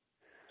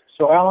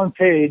 So Alan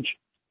Page,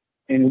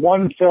 in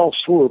one fell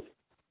swoop,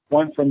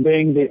 went from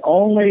being the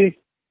only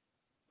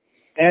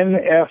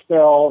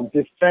NFL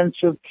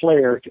defensive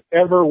player to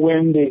ever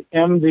win the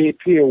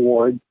MVP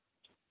award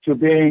to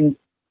being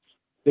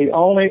the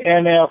only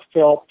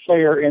NFL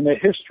player in the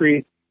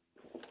history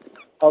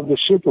of the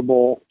Super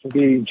Bowl to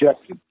be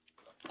ejected.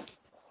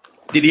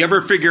 Did he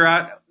ever figure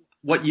out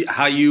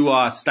how you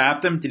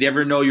stopped him? Did he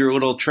ever know your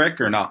little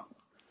trick or not?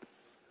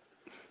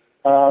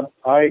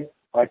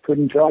 I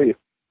couldn't tell you.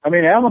 I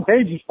mean, Alan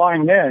Page is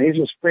fine man.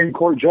 He's a Supreme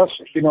Court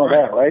justice. You know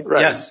that, right?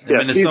 Yes, in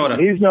Minnesota.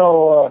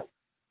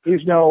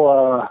 He's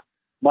no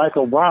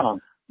Michael Brown.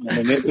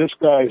 I mean, this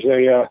guy's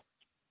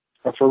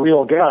a for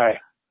real guy.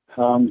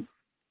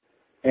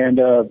 And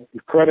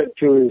credit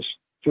to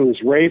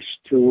his race,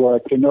 to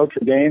Notre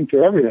Dame,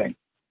 to everything.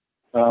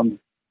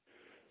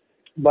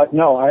 But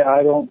no,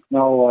 I don't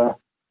know,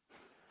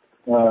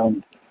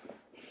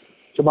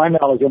 to my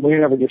knowledge, and we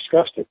never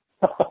discussed it.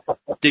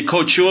 Did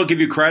Coach Shula give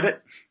you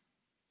credit?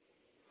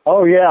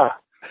 Oh yeah.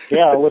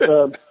 Yeah, with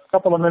a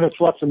couple of minutes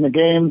left in the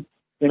game,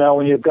 you know,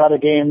 when you've got a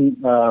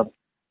game,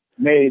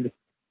 made,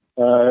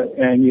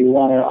 and you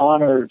want to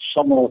honor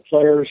some of the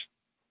players,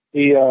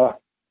 he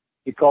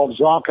called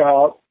Zonka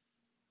out,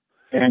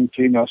 and,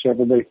 you know, so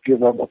everybody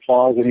give up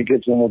applause, and he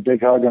gives them a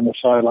big hug on the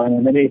sideline,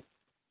 and then he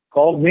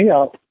called me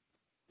up,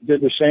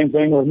 did the same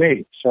thing with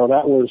me. So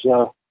that was,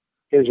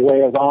 his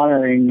way of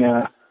honoring,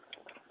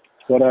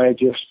 what I had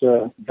just,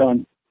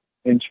 done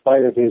in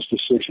spite of his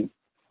decision.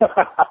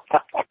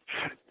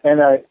 And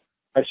I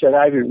said,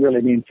 I didn't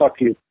really mean fuck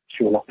you,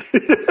 Shula.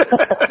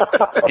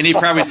 And he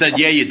probably said,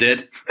 yeah, you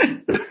did.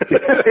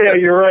 Yeah,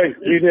 you're right.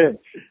 You did.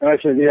 And I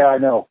said, yeah, I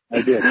know.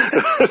 I did.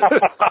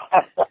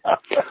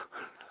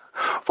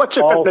 What's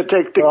it going to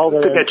take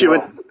to get you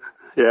in?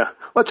 Yeah.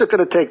 What's it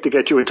going to take to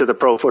get you into the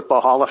Pro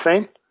Football Hall of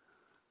Fame?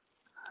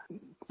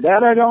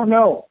 That I don't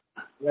know.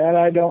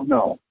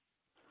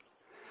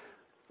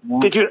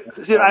 Did you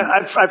know,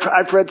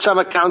 I've read some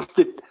accounts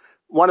that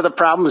one of the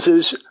problems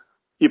is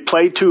you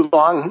play too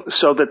long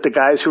so that the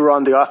guys who are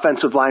on the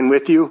offensive line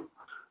with you,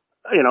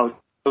 you know,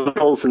 not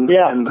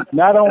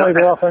only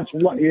the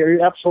offensive line,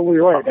 you're absolutely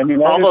right. I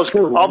mean, all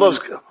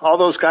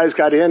those guys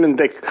got in, and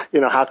they,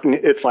 you know, how can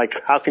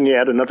you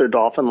add another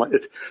Dolphin?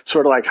 It's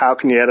sort of like, how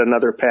can you add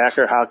another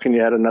Packer? How can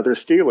you add another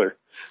Steeler?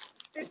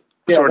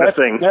 Sort of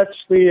thing. That's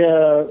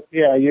the,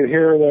 you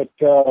hear that,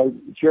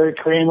 Jerry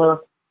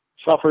Kramer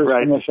suffers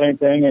from the same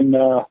thing,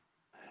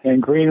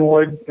 and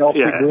Greenwood,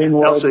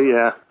 Greenwood. Elsie,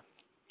 yeah.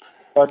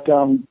 But,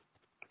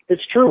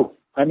 it's true.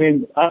 I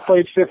mean, I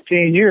played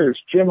 15 years.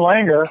 Jim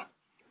Langer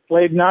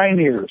played 9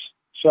 years.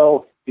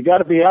 So you got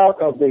to be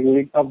out of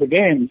the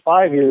game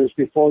 5 years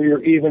before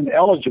you're even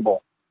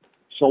eligible.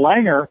 So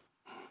Langer,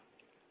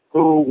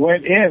 who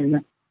went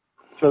in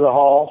to the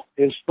Hall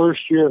his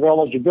first year of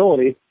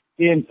eligibility,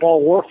 he and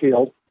Paul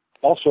Warfield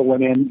also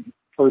went in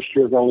first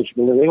year of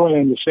eligibility. They went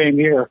in the same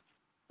year.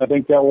 I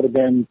think that would have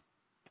been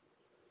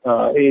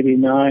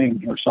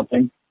 89 or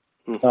something.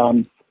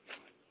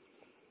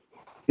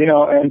 You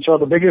know, and so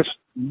the biggest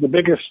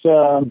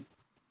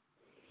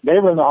they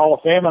were in the Hall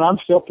of Fame, and I'm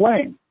still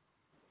playing.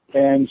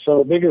 And so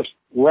the biggest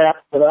rap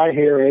that I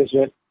hear is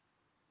that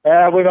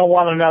we don't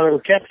want another. We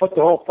can't put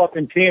the whole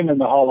fucking team in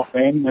the Hall of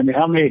Fame. I mean,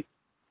 how many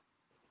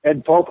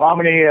Ed Pope? How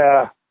many?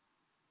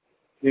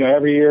 You know,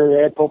 every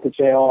year Ed Pope would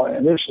say, "Oh,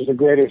 and this is the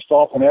greatest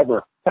Dolphin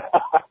ever,"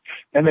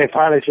 and they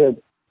finally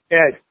said,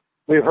 "Ed,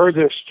 we've heard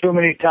this too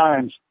many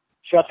times.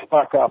 Shut the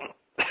fuck up."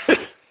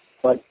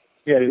 But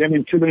yeah, I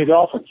mean, too many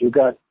Dolphins. You've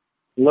got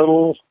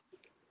Little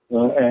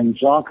and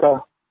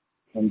Zonka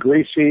and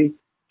Greasy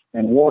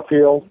and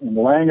Warfield and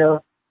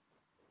Langer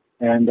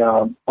and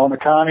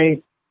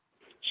Onakani.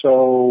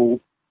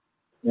 So,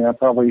 yeah,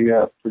 probably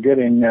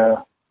forgetting.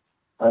 I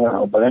don't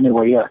know, but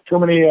anyway, yeah, too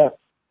many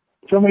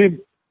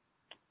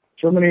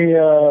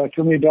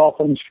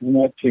Dolphins from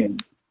that team.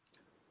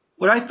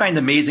 What I find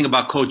amazing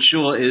about Coach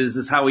Shula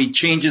is how he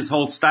changed his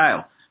whole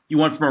style. You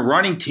went from a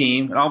running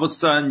team, and all of a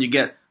sudden you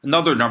get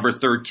another number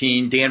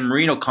 13, Dan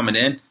Marino, coming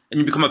in, and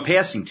you become a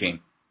passing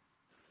team.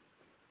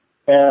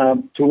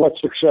 To what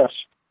success?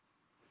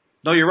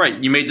 No, you're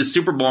right. You made the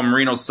Super Bowl in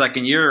Marino's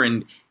second year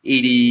in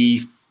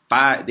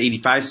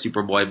 85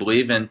 Super Bowl, I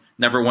believe, and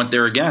never went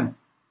there again.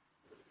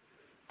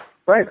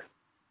 Right.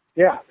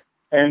 Yeah.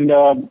 And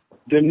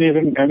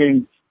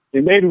they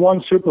made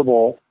one Super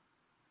Bowl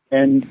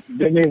and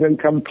didn't even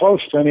come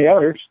close to any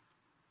others.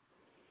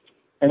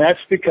 And that's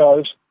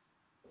because,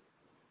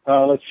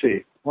 let's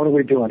see, what are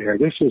we doing here?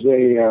 This is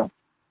a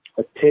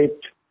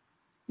taped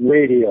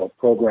radio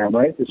program,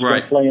 right? It's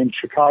going to play in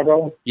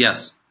Chicago.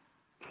 Yes.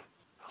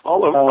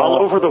 All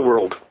over the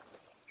world.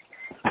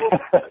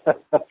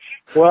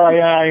 Well,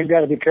 yeah, you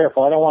got to be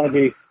careful. I don't want to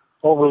be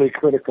overly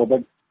critical,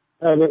 but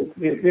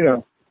you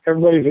know,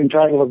 everybody's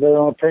entitled to their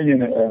own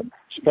opinion,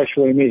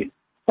 especially me.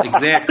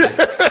 Exactly.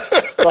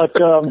 But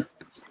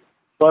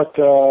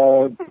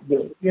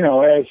you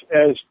know,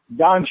 as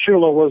Don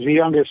Shula was the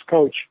youngest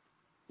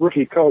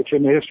rookie coach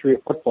in the history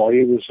of football.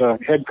 He was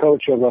head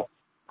coach of a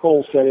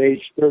Colts at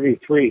age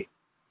 33.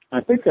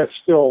 I think that's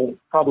still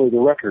probably the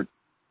record.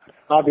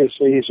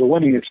 Obviously, he's the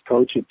winningest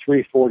coach at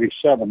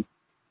 347.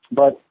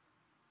 But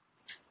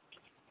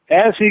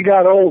as he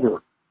got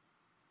older,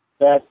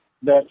 that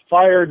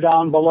fire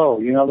down below,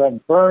 you know,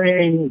 that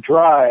burning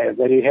drive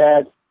that he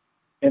had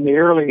in the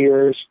early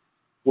years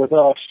with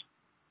us,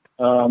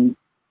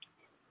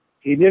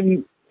 he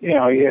didn't, you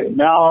know,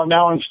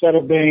 now instead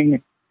of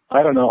being,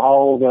 I don't know how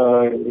old,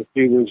 if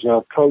he was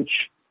coach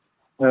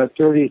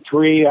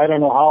 33, I don't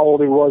know how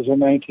old he was in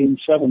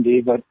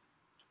 1970, but,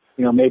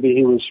 you know, maybe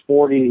he was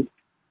 40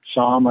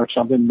 some or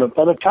something. But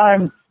by the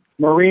time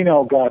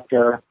Marino got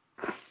there,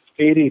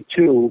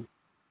 82,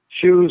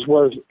 Shoes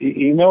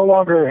he no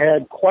longer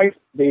had quite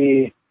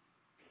the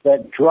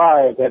that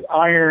drive, that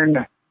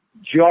iron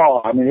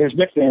jaw. I mean, his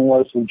nickname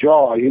was the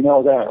Jaw. You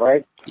know that,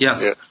 right?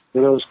 Yes. Yeah.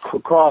 With those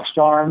crossed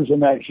arms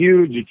and that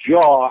huge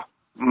jaw.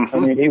 Mm-hmm. I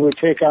mean, he would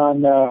take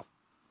on all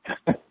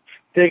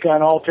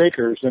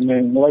takers. I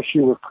mean, unless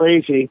you were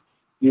crazy,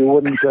 you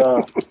wouldn't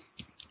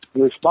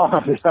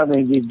respond. I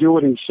mean, you do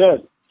what he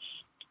said.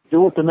 Do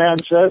what the man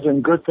says,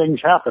 and good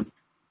things happen.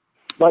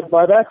 But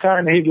by that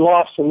time, he'd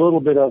lost a little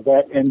bit of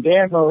that. And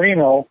Dan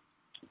Marino,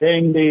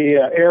 being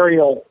the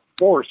aerial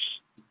force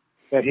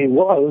that he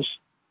was,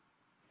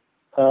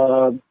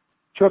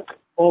 took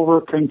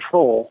over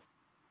control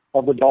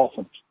of the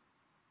Dolphins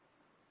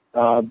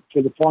to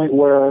the point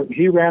where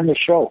he ran the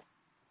show.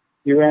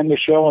 He ran the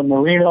show, and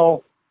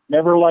Marino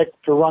never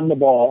liked to run the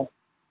ball.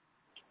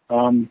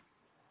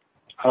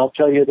 I'll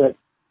tell you that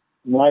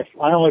I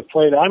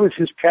was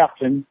his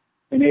captain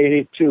in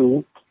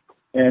 82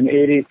 and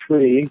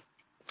 83,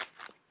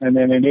 and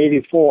then in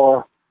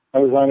 84, I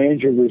was on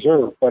injured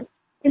reserve. But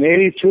in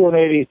 82 and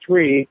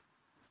 83,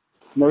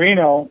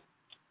 Marino,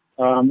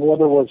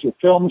 whether it was the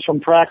films from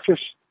practice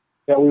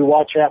that we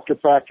watch after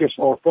practice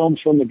or films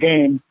from the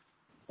game,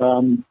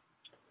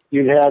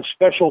 you'd have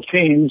special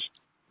teams.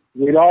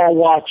 We'd all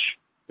watch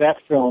that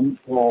film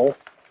roll,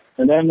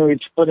 and then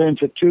we'd split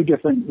into two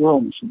different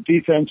rooms,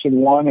 defense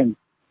in one and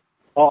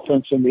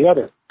offense in the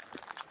other.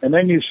 And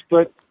then you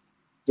split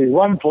the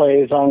run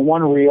plays on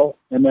one reel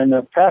and then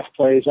the pass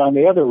plays on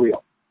the other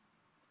reel.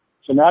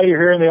 So now you're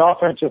here in the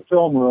offensive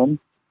film room,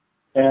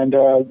 and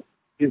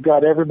you've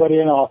got everybody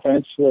in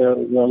offense, the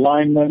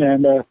linemen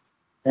and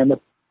the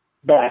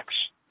backs.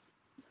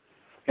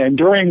 And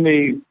during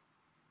the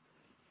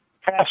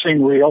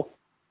passing reel,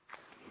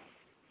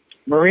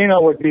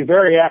 Marino would be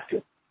very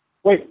active.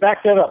 Wait,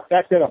 back that up.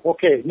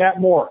 Okay, Nat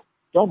Moore.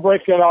 Don't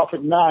break that off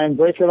at 9.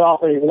 Break it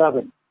off at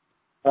 11.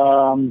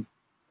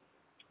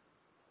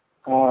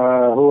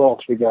 Who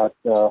else we got?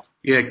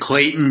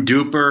 Clayton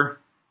Duper.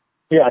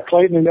 Yeah,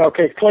 Clayton.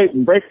 Okay,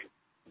 Clayton.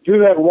 Do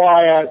that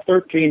Y at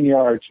 13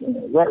 yards.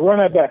 Run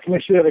that back. Let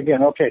me see that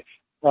again. Okay.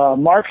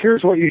 Mark,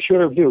 here's what you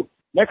should have do.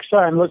 Next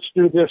time, let's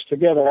do this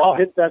together. I'll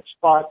hit that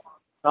spot.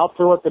 I'll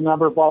throw it the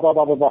number, blah, blah,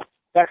 blah, blah, blah.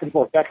 Back and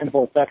forth, back and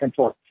forth, back and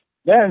forth.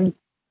 Then,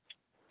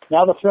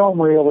 now the film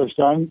reel is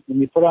done,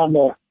 and you put on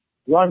the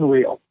run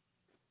reel.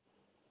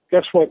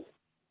 Guess what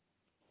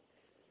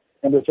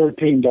number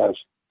 13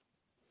 does?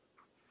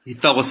 He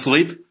fell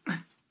asleep?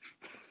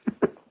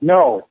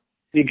 No.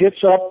 He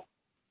gets up,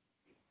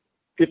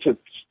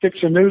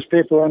 sticks a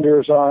newspaper under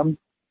his arm,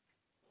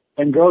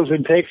 and goes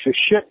and takes a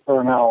shit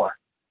for an hour.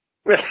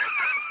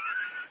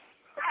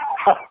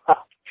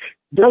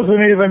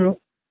 Doesn't even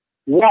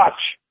watch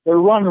the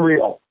run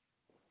reel.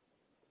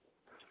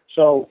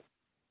 So,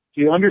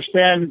 do you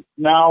understand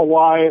now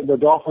why the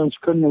Dolphins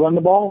couldn't run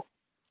the ball?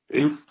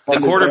 The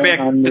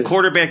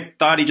quarterback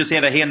thought he just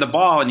had to hand the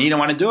ball, and he didn't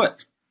want to do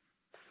it.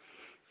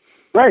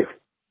 Right.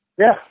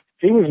 Yeah.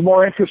 He was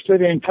more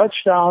interested in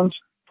touchdowns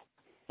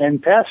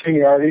and passing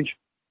yardage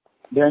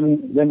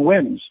than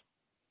wins.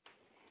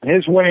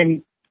 His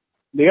winning.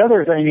 The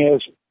other thing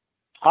is,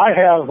 I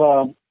have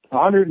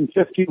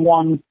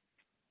 151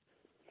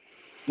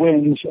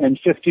 wins and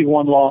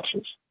 51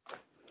 losses,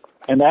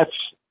 and that's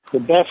the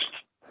best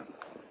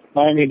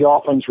Miami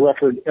Dolphins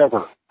record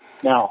ever.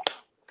 Now,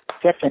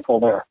 technical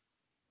there.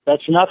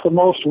 That's not the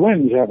most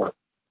wins ever.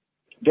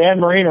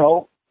 Dan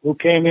Marino, who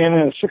came in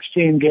a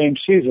 16-game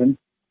season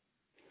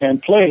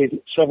and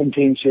played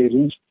 17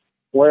 seasons,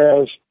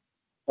 whereas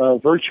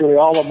virtually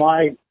all of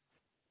my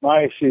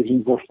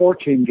seasons were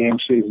 14-game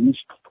seasons.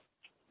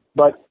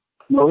 But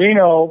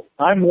Marino,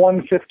 I'm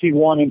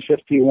 151 and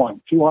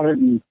 51,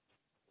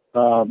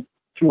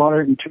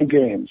 202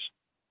 games.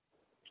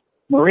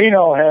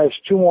 Marino has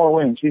 2 more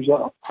wins. He's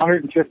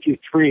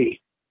 153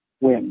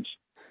 wins.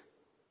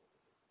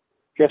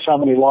 Guess how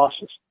many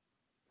losses?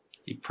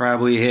 He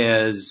probably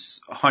has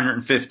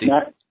 150.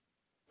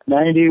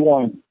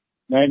 91.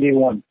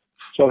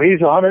 So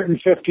he's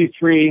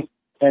 153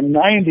 and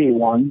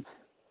 91,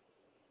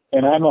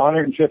 and I'm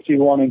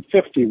 151 and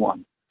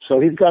 51. So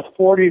he's got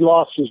 40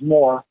 losses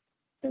more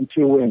and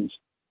 2 wins.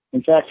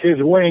 In fact, his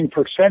winning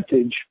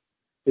percentage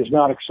is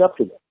not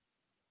acceptable.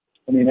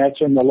 I mean,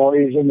 that's in the low,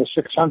 he's in the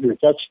 600s.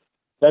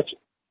 That's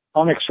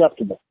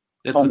unacceptable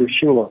under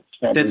Shula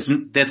standards.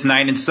 That's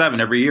 9 and 7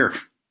 every year.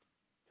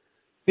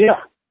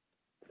 Yeah.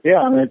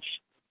 Yeah, and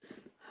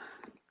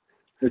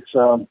it's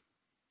so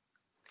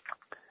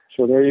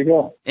there you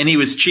go. And he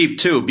was cheap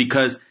too,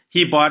 because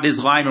he bought his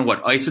lineman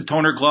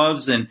isotoner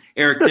gloves, and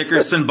Eric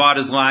Dickerson bought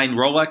his line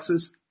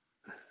Rolexes.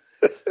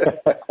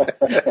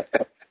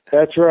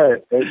 That's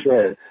right.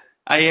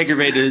 I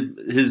aggravated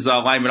his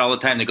lineman all the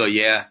time. They go,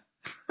 yeah,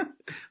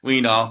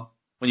 we know.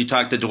 When you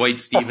talk to Dwight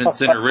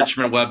Stevenson or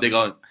Richmond Webb, they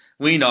go,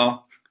 we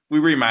know. We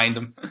remind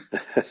them.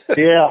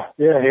 Yeah.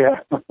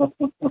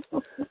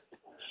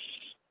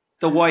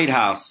 The White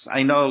House.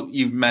 I know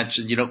you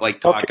mentioned you don't like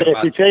talking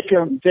about. If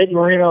you take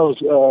Marino's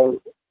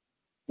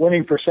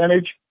winning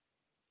percentage,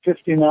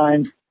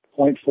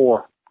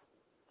 59.4.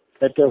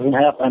 That doesn't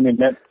happen. I mean,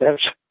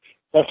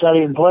 that's not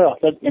even playoff.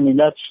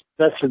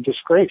 That's a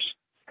disgrace.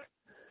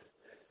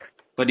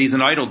 but he's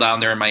an idol down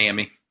there in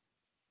Miami.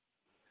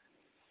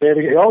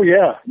 Oh,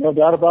 yeah, no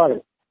doubt about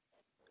it.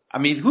 I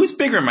mean, who's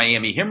bigger in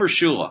Miami, him or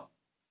Shula?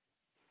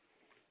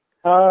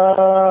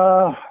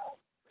 I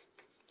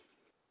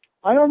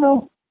don't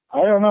know.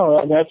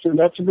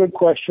 That's a good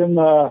question.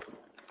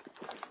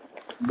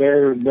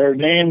 Their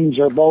names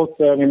are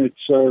both. I mean,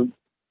 it's.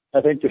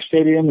 I think the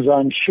stadium's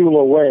on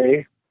Shula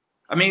Way.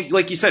 I mean,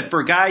 like you said,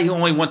 for a guy who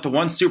only went to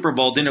one Super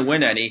Bowl, didn't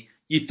win any,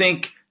 you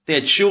think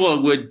that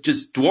Shula would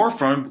just dwarf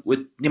him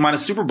with the amount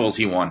of Super Bowls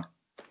he won.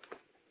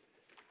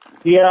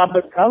 Yeah,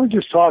 but I was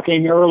just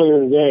talking earlier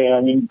today. I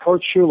mean,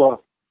 Coach Shula,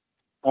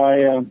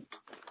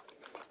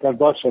 God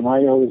bless him. I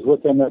was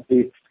with him at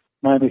the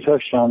Miami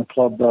Touchdown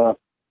Club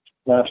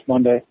last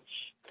Monday,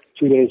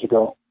 2 days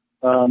ago.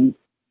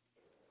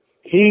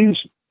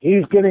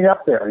 He's getting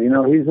up there. You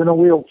know, he's in a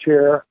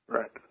wheelchair,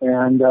 right?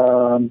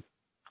 And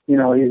you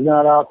know, he's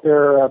not out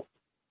there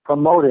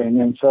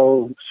promoting. And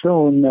so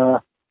soon,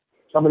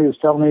 somebody was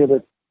telling me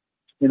that,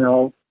 you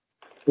know,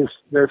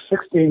 their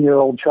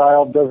 16-year-old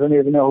child doesn't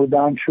even know who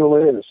Don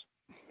Shula is.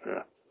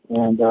 Yeah.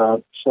 And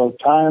so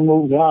time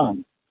moves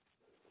on.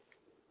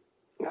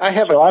 I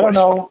don't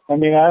know. I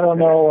mean, I don't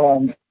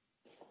know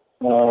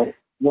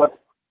what,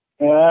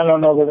 and I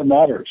don't know that it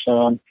matters.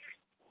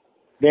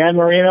 Dan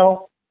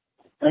Marino,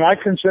 and I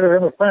consider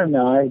him a friend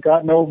now. I've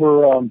gotten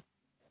over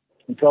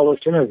until this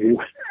interview.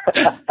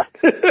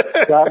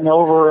 gotten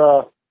over.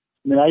 I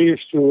mean, I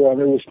used to.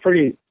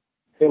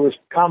 It was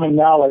common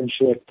knowledge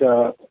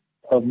that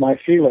of my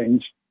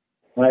feelings,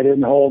 and I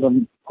didn't hold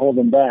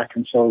them back.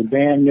 And so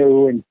Dan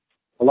knew, and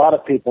a lot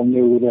of people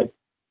knew that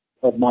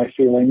of my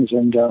feelings.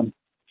 And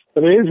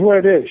but it is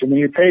what it is. I mean,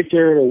 you're paid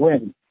there to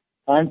win.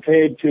 I'm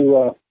paid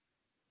to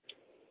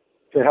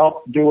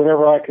help do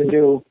whatever I can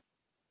do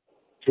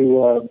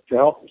to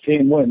help the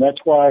team win.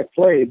 That's why I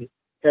played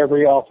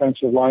every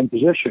offensive line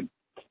position.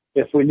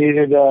 If we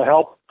needed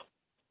help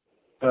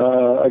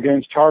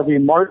against Harvey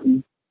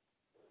Martin,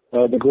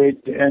 the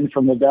great end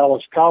from the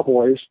Dallas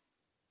Cowboys,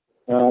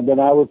 then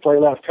I would play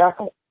left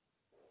tackle.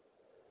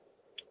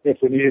 If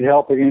we needed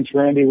help against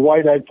Randy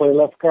White, I'd play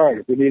left guard.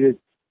 If we needed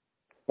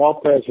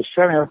help as a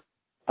center,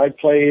 I'd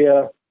play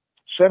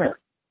center.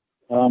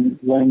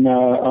 When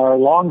our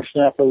long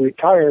snapper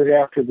retired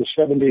after the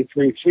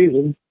 73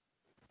 season,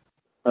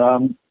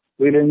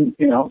 we didn't,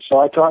 you know, so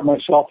I taught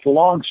myself the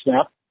long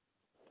snap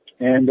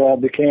and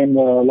became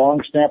the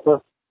long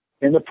snapper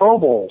in the Pro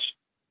Bowls.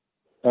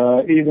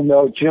 Even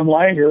though Jim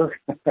Langer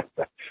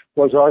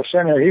was our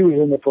center, he was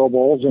in the Pro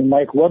Bowls, and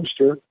Mike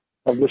Webster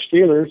of the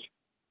Steelers,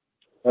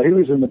 he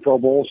was in the Pro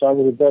Bowls. I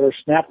was a better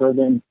snapper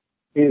than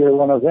either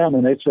one of them,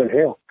 and they said,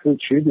 "Hey,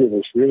 Cooch, you do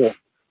this.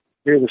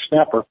 You're the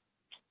snapper."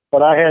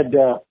 But I had,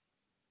 you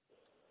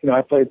know,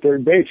 I played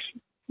third base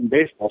in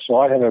baseball, so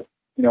I had a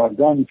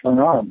gun for an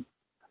arm.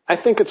 I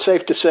think it's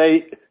safe to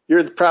say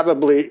you're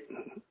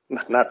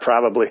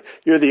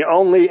you're the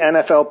only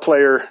NFL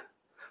player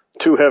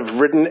to have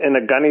ridden in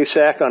a gunny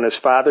sack on his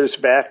father's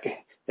back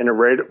in a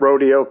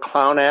rodeo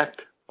clown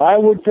act. I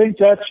would think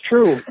that's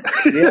true.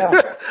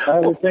 Yeah, I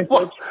would think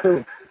that's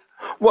true.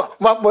 What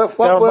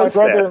was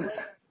that?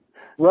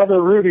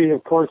 Brother Rudy,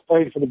 of course,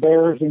 played for the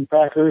Bears and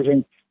Packers,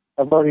 and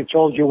I've already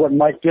told you what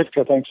Mike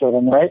Ditka thinks of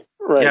him, right?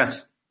 Right.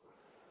 Yes.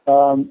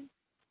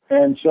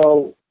 And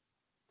so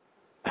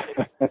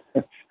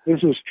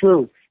this is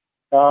true.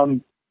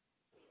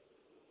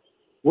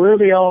 We're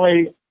the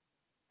only,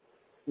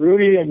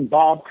 Rudy and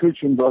Bob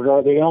Kuechenberg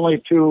are the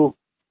only two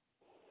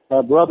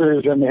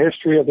brothers in the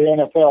history of the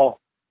NFL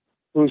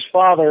whose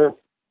father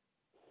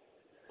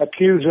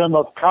accused them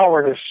of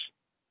cowardice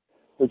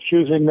for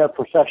choosing their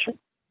profession.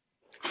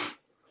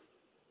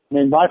 I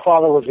mean, my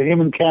father was a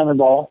human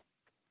cannonball,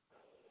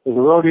 was a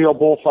rodeo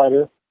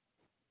bullfighter,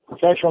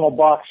 professional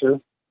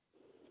boxer,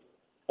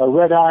 a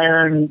red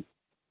iron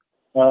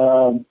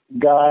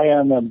guy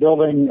on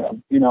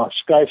building,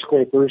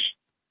 skyscrapers,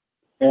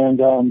 and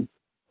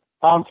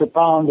pound for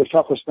pound, the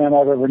toughest man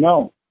I've ever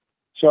known.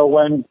 So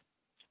when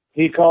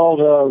he called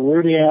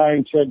Rudy and I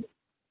and said,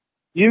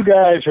 "You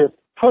guys are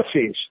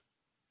pussies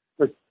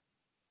for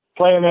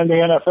playing in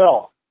the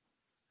NFL,"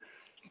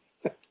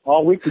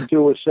 all we could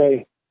do was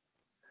say,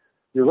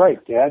 "You're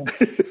right, Dad."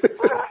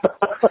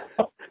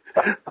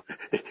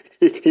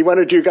 He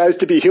wanted you guys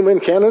to be human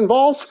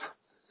cannonballs?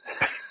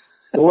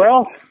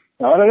 Well,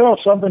 I don't know,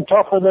 something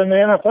tougher than the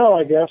NFL,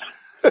 I guess.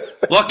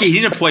 Lucky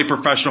he didn't play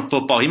professional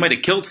football. He might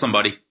have killed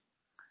somebody.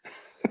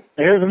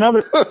 Here's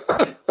another.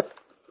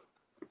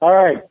 All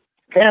right,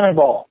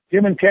 cannonball,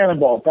 human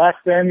cannonball. Back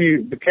then,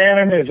 the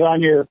cannon is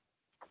on your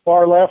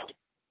far left.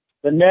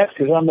 The net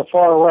is on the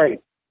far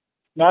right.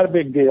 Not a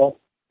big deal,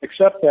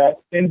 except that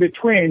in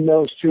between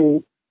those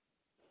two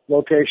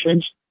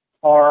locations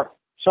are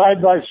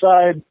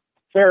side-by-side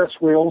Ferris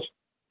wheels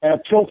and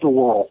a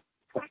tilt-a-whirl.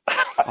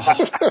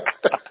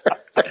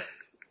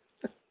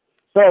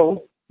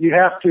 So you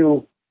have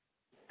to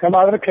come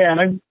out of the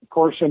cannon. Of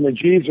course, and the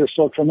G's are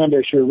so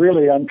tremendous, you're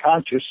really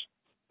unconscious.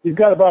 You've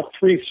got about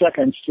 3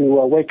 seconds to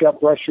wake up,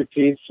 brush your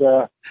teeth,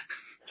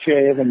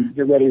 shave, and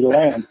get ready to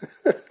land.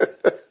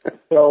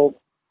 So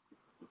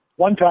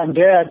one time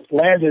Dad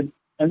landed,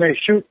 and they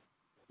shoot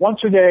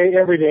once a day,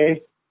 every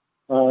day,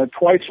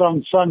 twice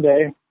on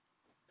Sunday.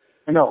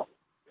 No,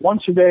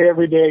 once a day,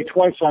 every day,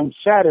 twice on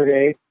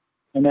Saturday,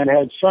 and then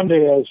had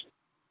Sunday as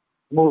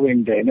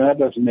moving day. Now, that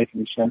doesn't make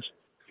any sense.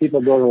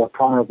 People go to a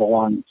carnival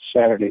on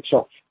Saturday.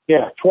 So,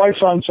 yeah,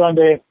 twice on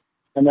Sunday,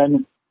 and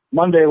then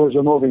Monday was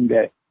a moving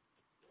day.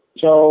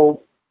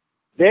 So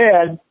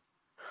Dad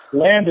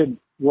landed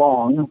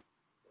wrong,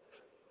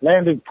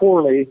 landed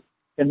poorly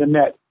in the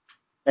net.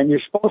 And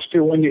you're supposed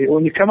to, when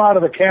you come out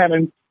of the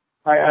cannon,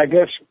 I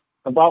guess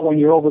about when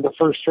you're over the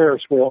first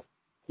Ferris wheel,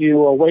 you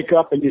wake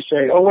up and you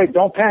say, oh, wait,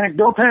 don't panic,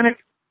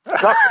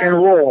 tuck and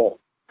roll.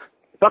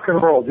 Tuck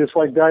and roll, just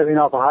like diving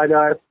off a high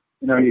dive.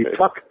 You know, you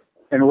tuck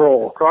and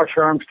roll. Cross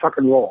your arms, tuck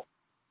and roll.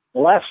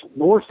 The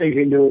worst thing you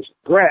can do is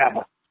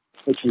grab,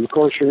 which is, of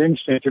course, your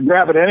instinct to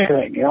grab at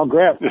anything,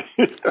 grab.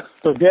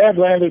 So Dad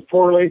landed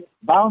poorly,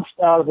 bounced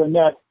out of the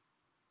net,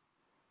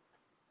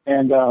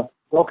 and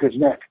broke his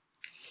neck.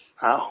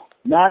 Wow.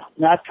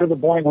 Not to the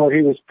point where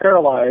he was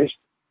paralyzed,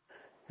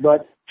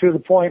 but to the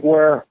point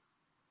where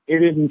he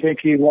didn't think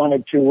he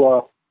wanted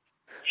to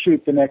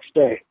shoot the next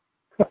day.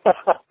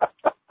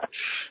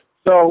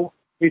 So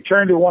he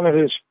turned to one of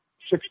his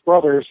 6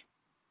 brothers.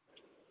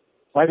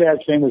 My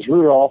dad's name was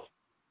Rudolph,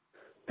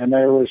 and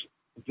there was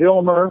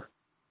Vilmer,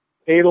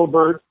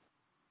 Adelbert,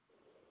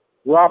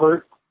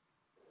 Robert,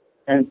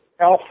 and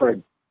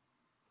Alfred.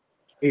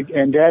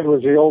 And Dad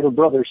was the older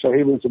brother, so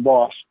he was the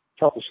boss,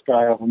 toughest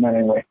guy of them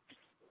anyway.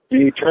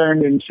 And he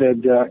turned and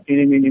said,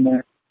 eeny, meeny,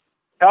 miny,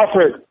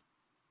 Alfred,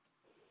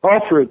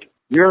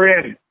 you're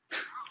in.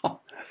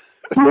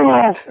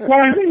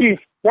 Why me?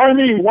 Why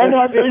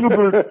not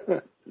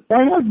Adelbert?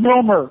 Why not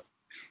Vilmer?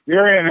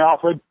 You're in,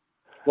 Alfred.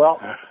 Well,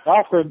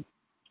 Alfred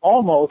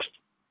almost,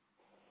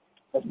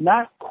 but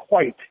not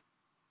quite,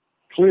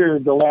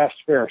 cleared the last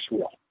Ferris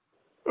wheel.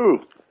 Ooh.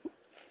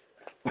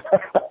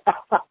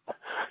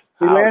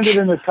 He landed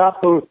in the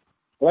top booth,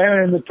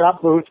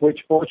 which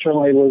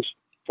fortunately was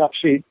top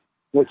seat,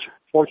 which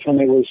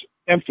fortunately was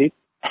empty.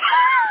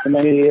 And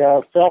then he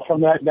fell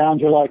from that down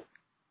to like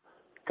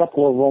a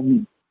couple of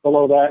them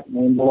below that, and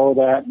then below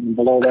that, and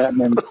below that. And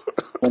then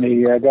when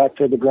he got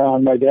to the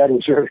ground, my dad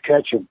was there to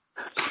catch him.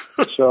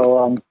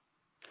 So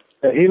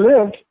he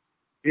lived.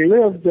 You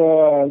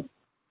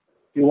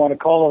want to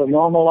call it a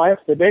normal life?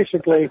 They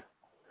basically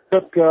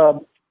took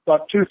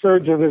about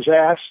 2/3 of his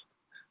ass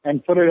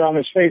and put it on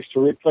his face to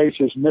replace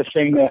his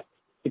missing.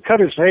 He cut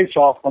his face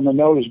off from the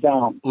nose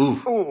down.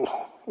 Ooh.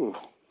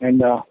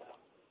 And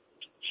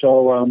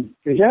so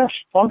his ass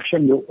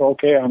functioned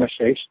okay on his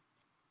face,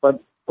 but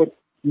put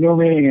no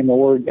meaning in the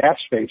word ass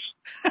face.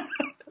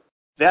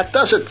 That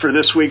does it for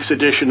this week's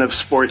edition of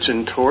Sports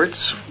and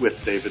Torts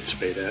with David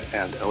Spada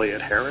and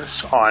Elliot Harris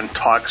on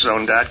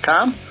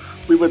TalkZone.com.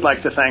 We would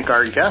like to thank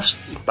our guest,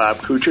 Bob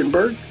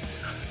Kuchenberg,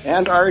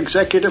 and our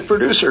executive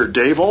producer,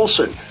 Dave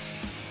Olson.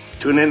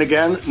 Tune in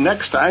again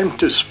next time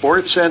to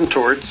Sports and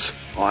Torts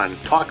on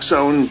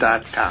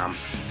TalkZone.com.